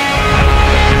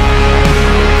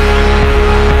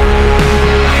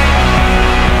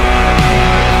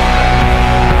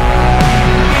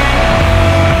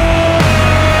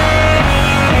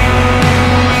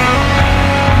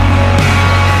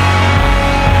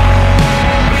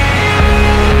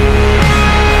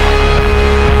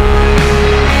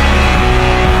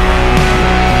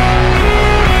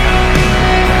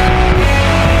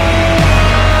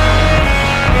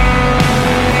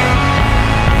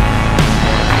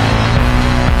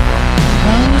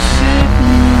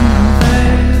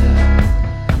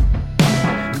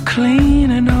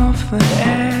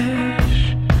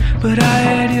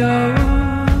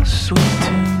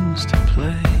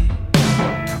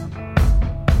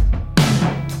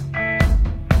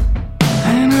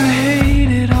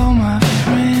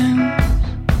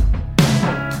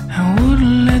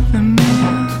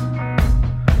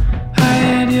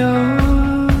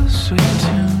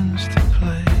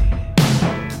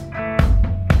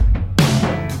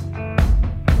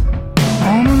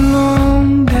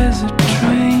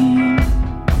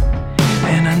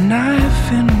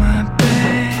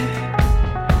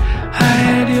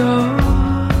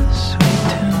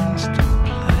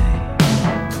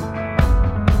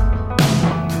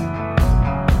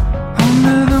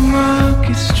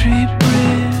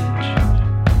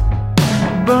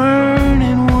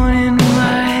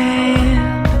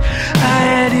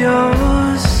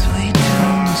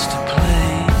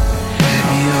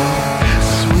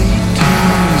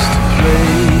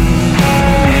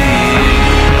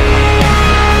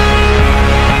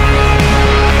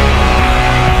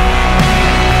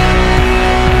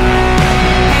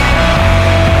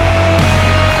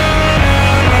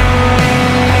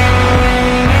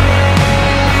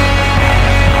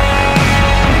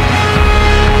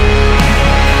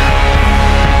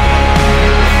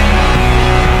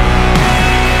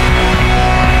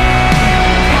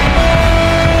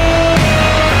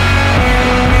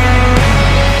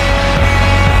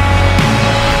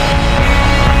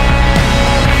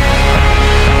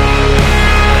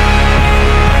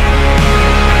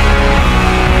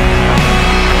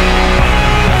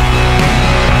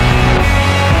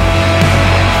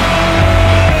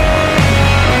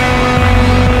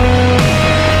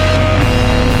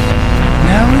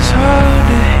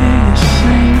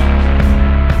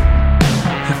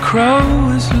 crow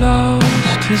has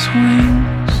lost his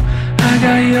wings. I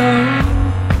got your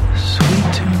sweet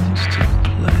tunes to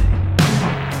play.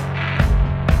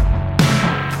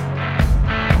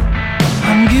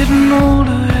 I'm getting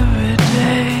older every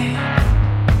day,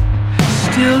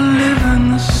 still living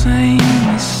the same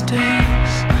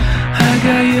mistakes. I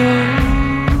got your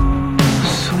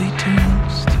sweet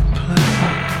tunes to play.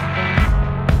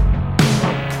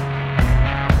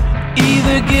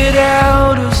 Either get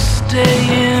out or stay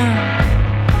in.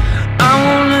 I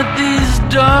won't let these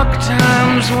dark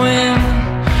times win.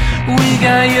 We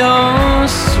got your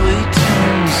sweet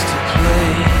tunes to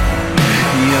play.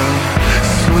 Your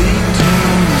sweet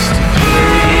tunes to play.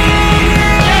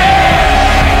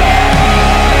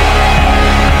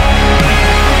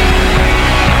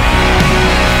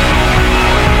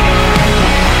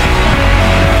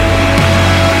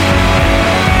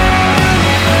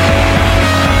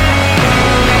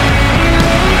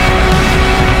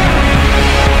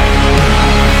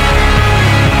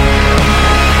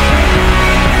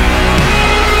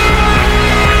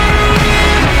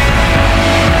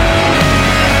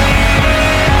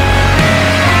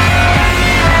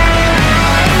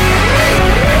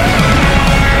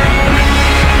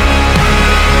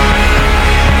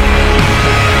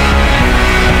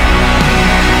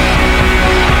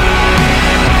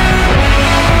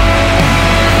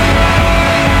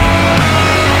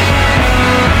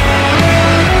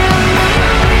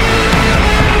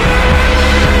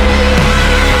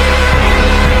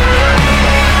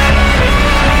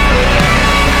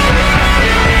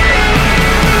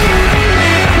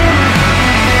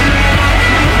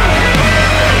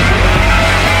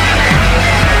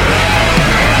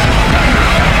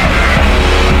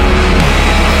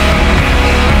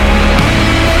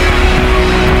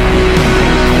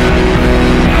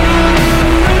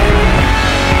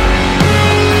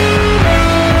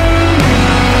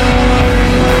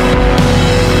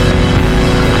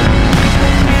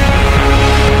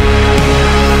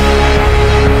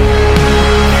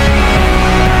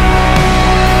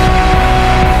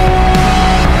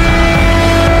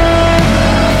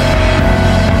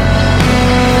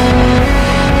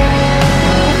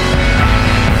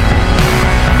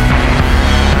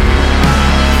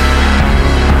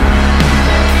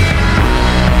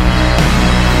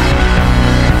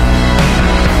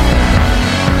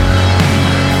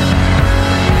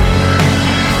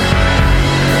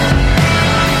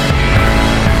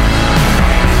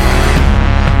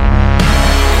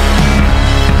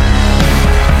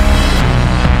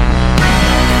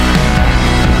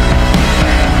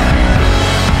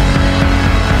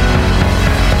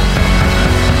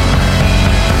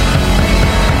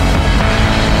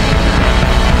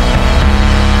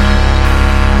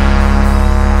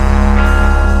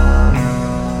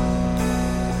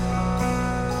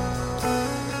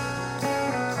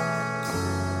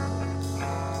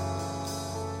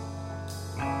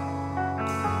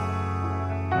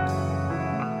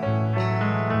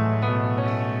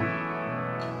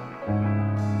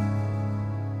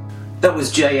 That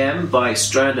was JM by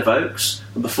Strand of Oaks,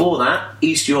 and before that,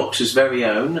 East Yorkshire's very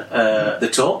own, The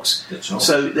Talks.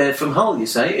 So they're from Hull, you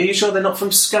say? Are you sure they're not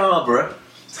from Scarborough?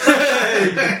 Is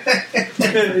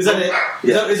that it?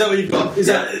 Yeah. Is that what you've got?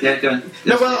 Yeah, go on.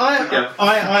 No, well,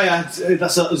 I had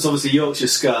that's obviously Yorkshire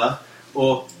Scar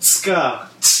or Scar.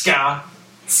 Scar.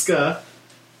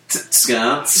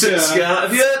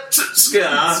 Have you heard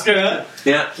Scar? Scar.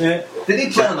 Yeah. They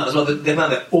did play on that as well. They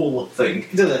had an All thing.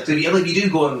 Did they? So if you do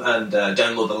go and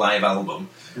download the live album,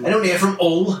 and only hear from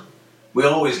All, we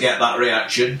always get that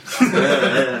reaction.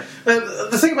 The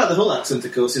thing about the Hull accent,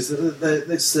 of course, is that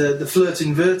it's the flirt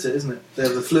inverter, isn't it? They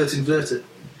have the flirt inverter.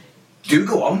 Do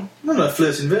go on. No,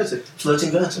 flirt inverter. Flirt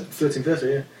inverter. Flirt inverter,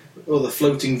 yeah. Or the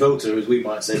floating voter, as we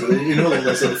might say. But in Hull,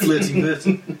 they say the flirt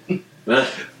inverter.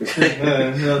 That's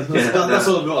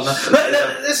all I've got on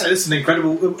that. This is an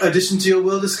incredible addition to your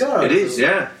world of Scar. It is,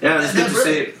 yeah. It's good to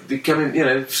see it becoming,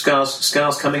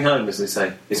 Scar's coming home, as they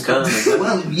say. It's coming.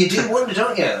 Well, you do wonder,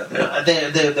 don't you?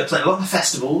 They're playing a lot of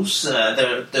festivals.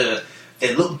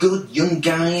 They look good, young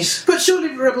guys. But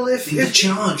surely, Rebel, if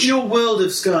charge, your world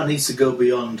of Scar needs to go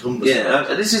beyond Humber. Yeah,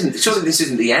 this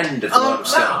isn't the end of the world of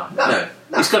Scar. No.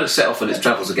 It's got to set off on its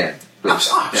travels again.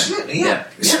 Absolutely, yeah.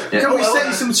 Can we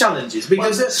set some challenges?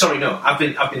 Because I've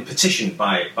been petitioned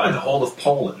by the whole of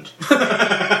Poland.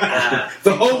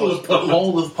 The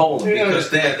whole of Poland, because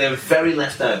they're very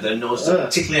left out. Their nose is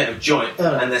particularly out of joint,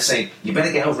 and they're saying, "You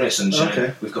better get over it, sunshine.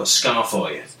 Okay. We've got a Scar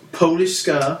for you." Polish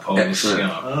Scar.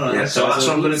 Scar. Yeah, so that's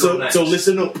what I'm going to go next. So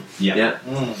listen up. Yeah.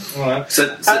 All right. So,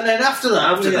 and then after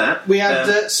that, we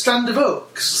had Strand of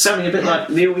Oaks. Sounding a bit like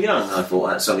Neil Young, I thought,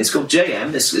 that song. It's called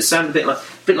JM. It sounded a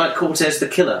bit bit like Cortez the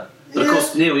Killer. But of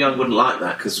course, Neil Young wouldn't like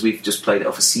that because we've just played it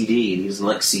off a CD, and he doesn't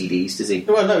like CDs, does he?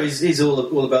 Well, no, he's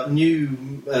all about new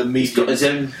media. He's got his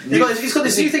own. He's got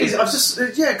this new thing. I've just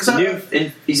because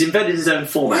he's invented his own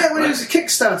format. Yeah, well, it was a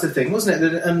Kickstarter thing, wasn't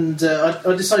it? And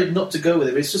I decided not to go with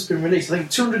it. But it's just been released. I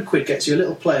think 200 quid gets you a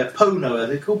little player. Pono, are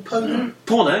they called Pono?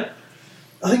 Porno.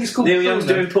 I think it's called. Neil Young's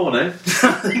doing porno. I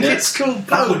think it's called Pono.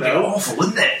 That would be awful,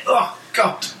 wouldn't it? Oh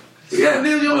God. Yeah.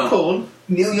 Neil Young porn.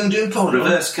 Neil Young doing porn.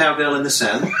 Reverse cowgirl in the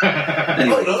sand.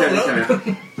 Anyway, no.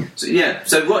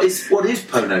 So what is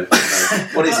Pono?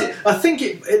 What is it? I think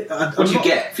what do you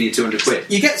get for your 200 quid?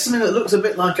 You get something that looks a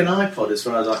bit like an iPod, as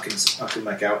far as I can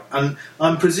make out. And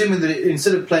I'm presuming that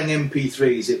instead of playing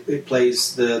MP3s, it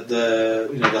plays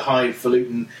the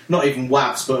highfalutin, not even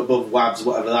WAVs, but above WAVs,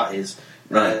 whatever that is.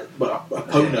 Right. But a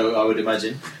Pono, I would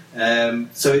imagine.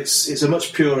 So it's a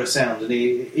much purer sound, and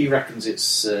he reckons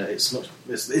it's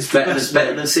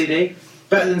better than CD.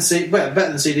 Better than CD, better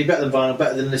than vinyl,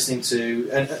 better than listening to,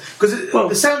 because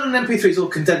the sound on an MP3 is all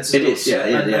condensed. It is,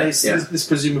 yeah. This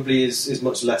presumably is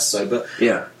much less so, but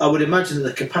I would imagine that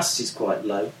the capacity is quite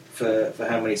low for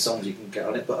how many songs you can get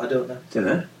on it. But I don't know.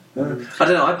 I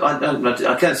don't know.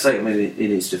 I can't say. I mean,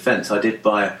 in its defence, I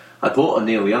bought a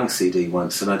Neil Young CD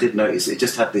once, and I did notice it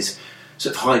just had this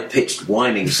sort of high-pitched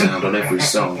whining sound on every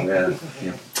song. Yeah.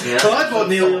 Well, I bought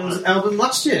Neil Young's album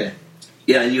last year.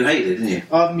 Yeah, and you hated it, didn't you?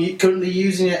 I'm currently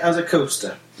using it as a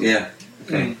coaster. Yeah.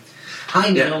 Okay.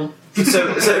 Hi, Neil.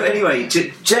 So anyway,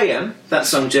 JM, that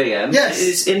song JM, yes.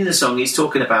 Is in the song he's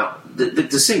talking about,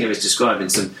 the singer is describing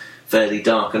some fairly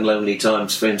dark and lonely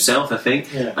times for himself, I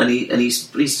think, and he's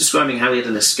describing how he had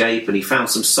an escape and he found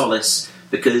some solace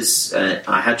because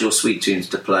I had your sweet tunes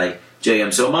to play.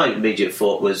 JM. So my immediate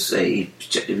thought was, you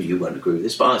won't agree with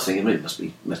this, but I was thinking it must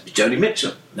be Joni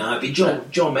Mitchell. No, it'd be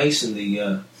John Mason,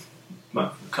 the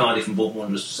Cardiff and Bolton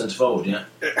Wanderers centre forward. Yeah.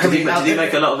 Did he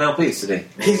make a lot of LPs? Did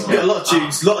he? He's got a lot of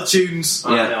tunes.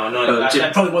 Yeah. No.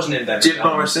 That probably wasn't in there. Jim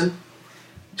Morrison.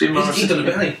 He's done a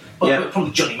bit, hasn't he? Well,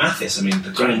 probably Johnny Mathis. I mean,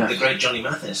 the great Johnny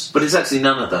Mathis. But it's actually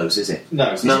none of those, is it?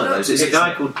 No, it's none of those. It's a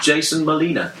guy called Jason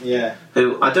Molina. Yeah.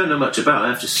 Who I don't know much about, I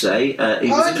have to say.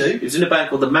 He was in a band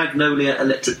called the Magnolia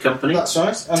Electric Company. That's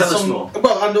right. Tell us more.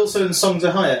 Well, and also in Songs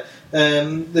Are Higher.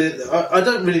 I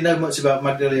don't really know much about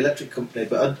Magnolia Electric Company,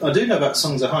 but I do know about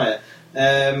Songs Are Higher.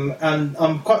 And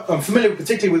I'm familiar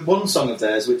particularly with one song of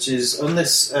theirs, which is on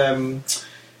this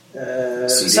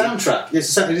soundtrack.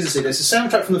 Yes, it is a CD. It's a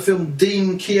soundtrack from the film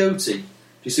Dean Quixote. Do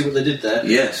you see what they did there?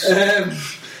 Yes.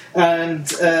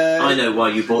 I know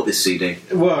why you bought this CD.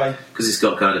 Why? Because it's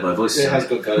got Guided by Voices. It has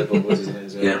got Guided by Voices in it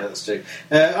as well. Yeah, that's true.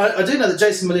 I do know that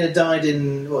Jason Molina died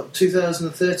in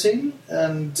 2013,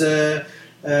 and he's a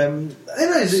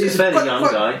fairly young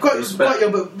guy. Quite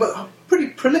young, but pretty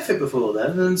prolific before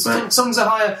then. And Songs Are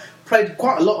Higher played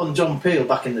quite a lot on John Peel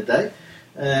back in the day.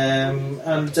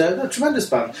 A tremendous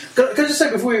band. Can I just say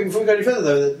before we go any further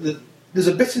though that there's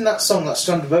a bit in that song, that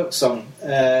Strand of Oak song,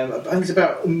 I think it's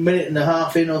about a minute and a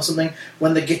half in or something,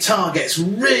 when the guitar gets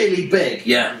really big.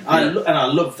 Yeah. And I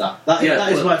love that.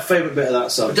 That is my favourite bit of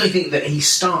that song. But don't you think that he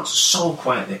starts so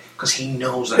quietly because he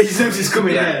knows that he knows it's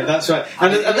coming? Yeah, that's right.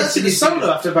 And actually the solo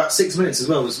after about 6 minutes as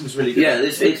well was really good.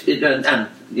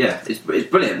 Yeah, it's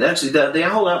brilliant. Actually, the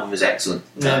whole album is excellent.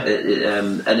 Yeah.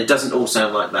 And it doesn't all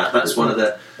sound like that. That's one of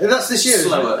the. That's this year.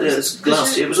 Slower.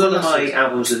 Last year. It was one of my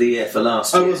albums of the year for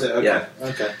last year. Oh, was it? Okay. Yeah.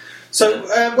 Okay. So,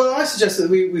 I suggest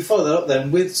that we follow that up then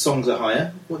with Songs Are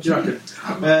Higher. What do you reckon?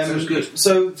 Sounds good.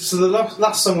 So the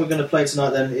last song we're going to play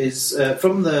tonight then is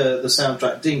from the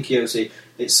soundtrack Dean Quixote.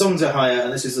 It's Songs Are Higher,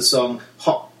 and this is the song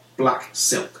Hot Black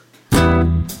Silk.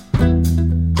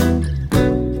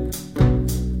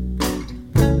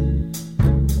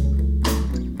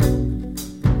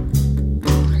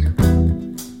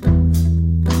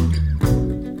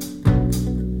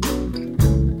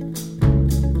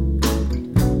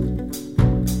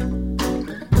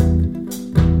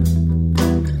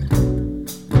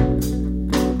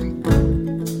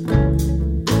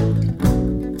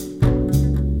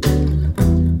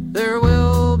 There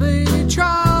will be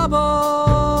trouble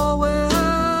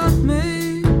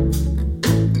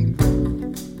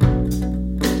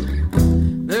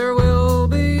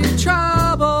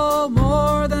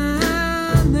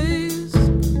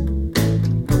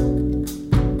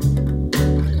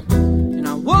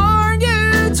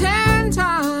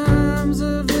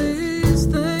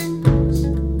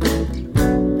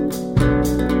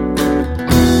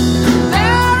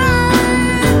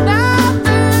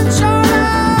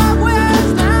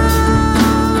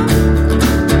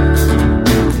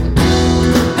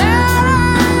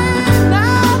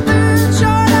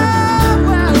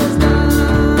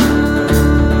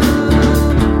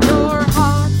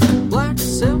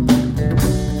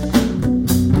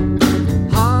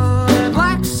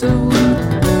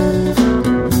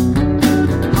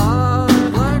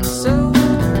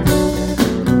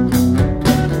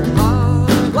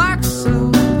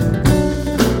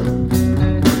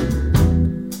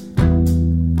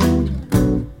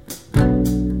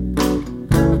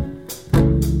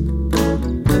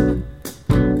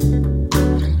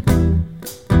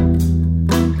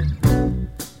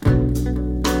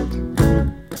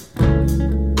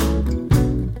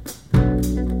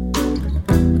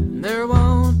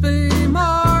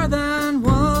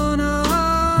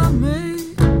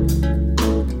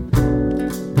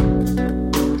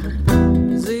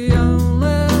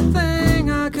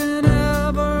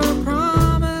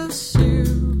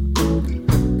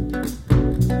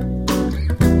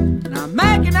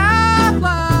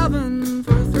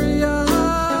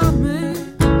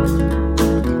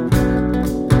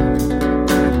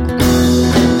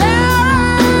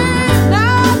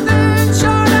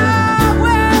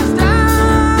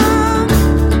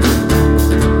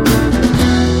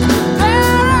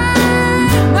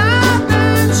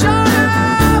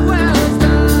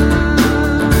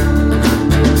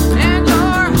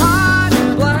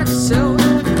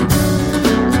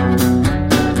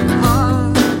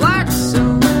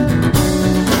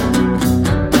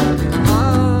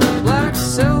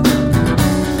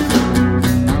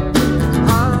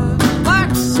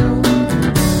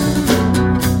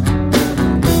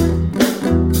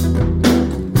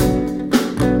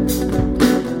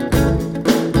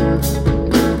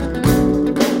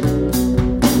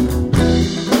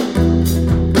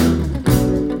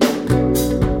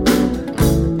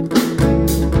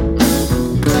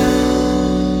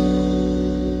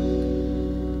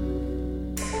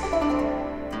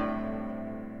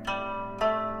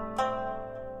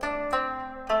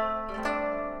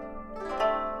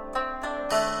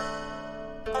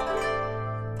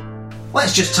Well,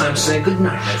 it's just time to say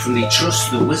goodnight now from the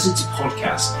Trust the Wizards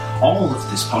podcast. All of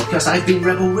this podcast, I've been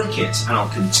Rebel Rikkits, and I'll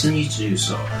continue to do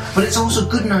so. But it's also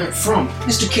goodnight from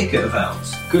Mr. Kicker of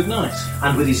Elves. Good night.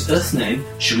 And with his Earth name,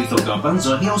 Chorizo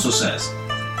Garbanzo, he also says...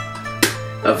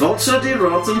 A volta di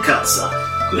rotum casa.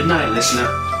 Good night,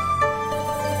 listener.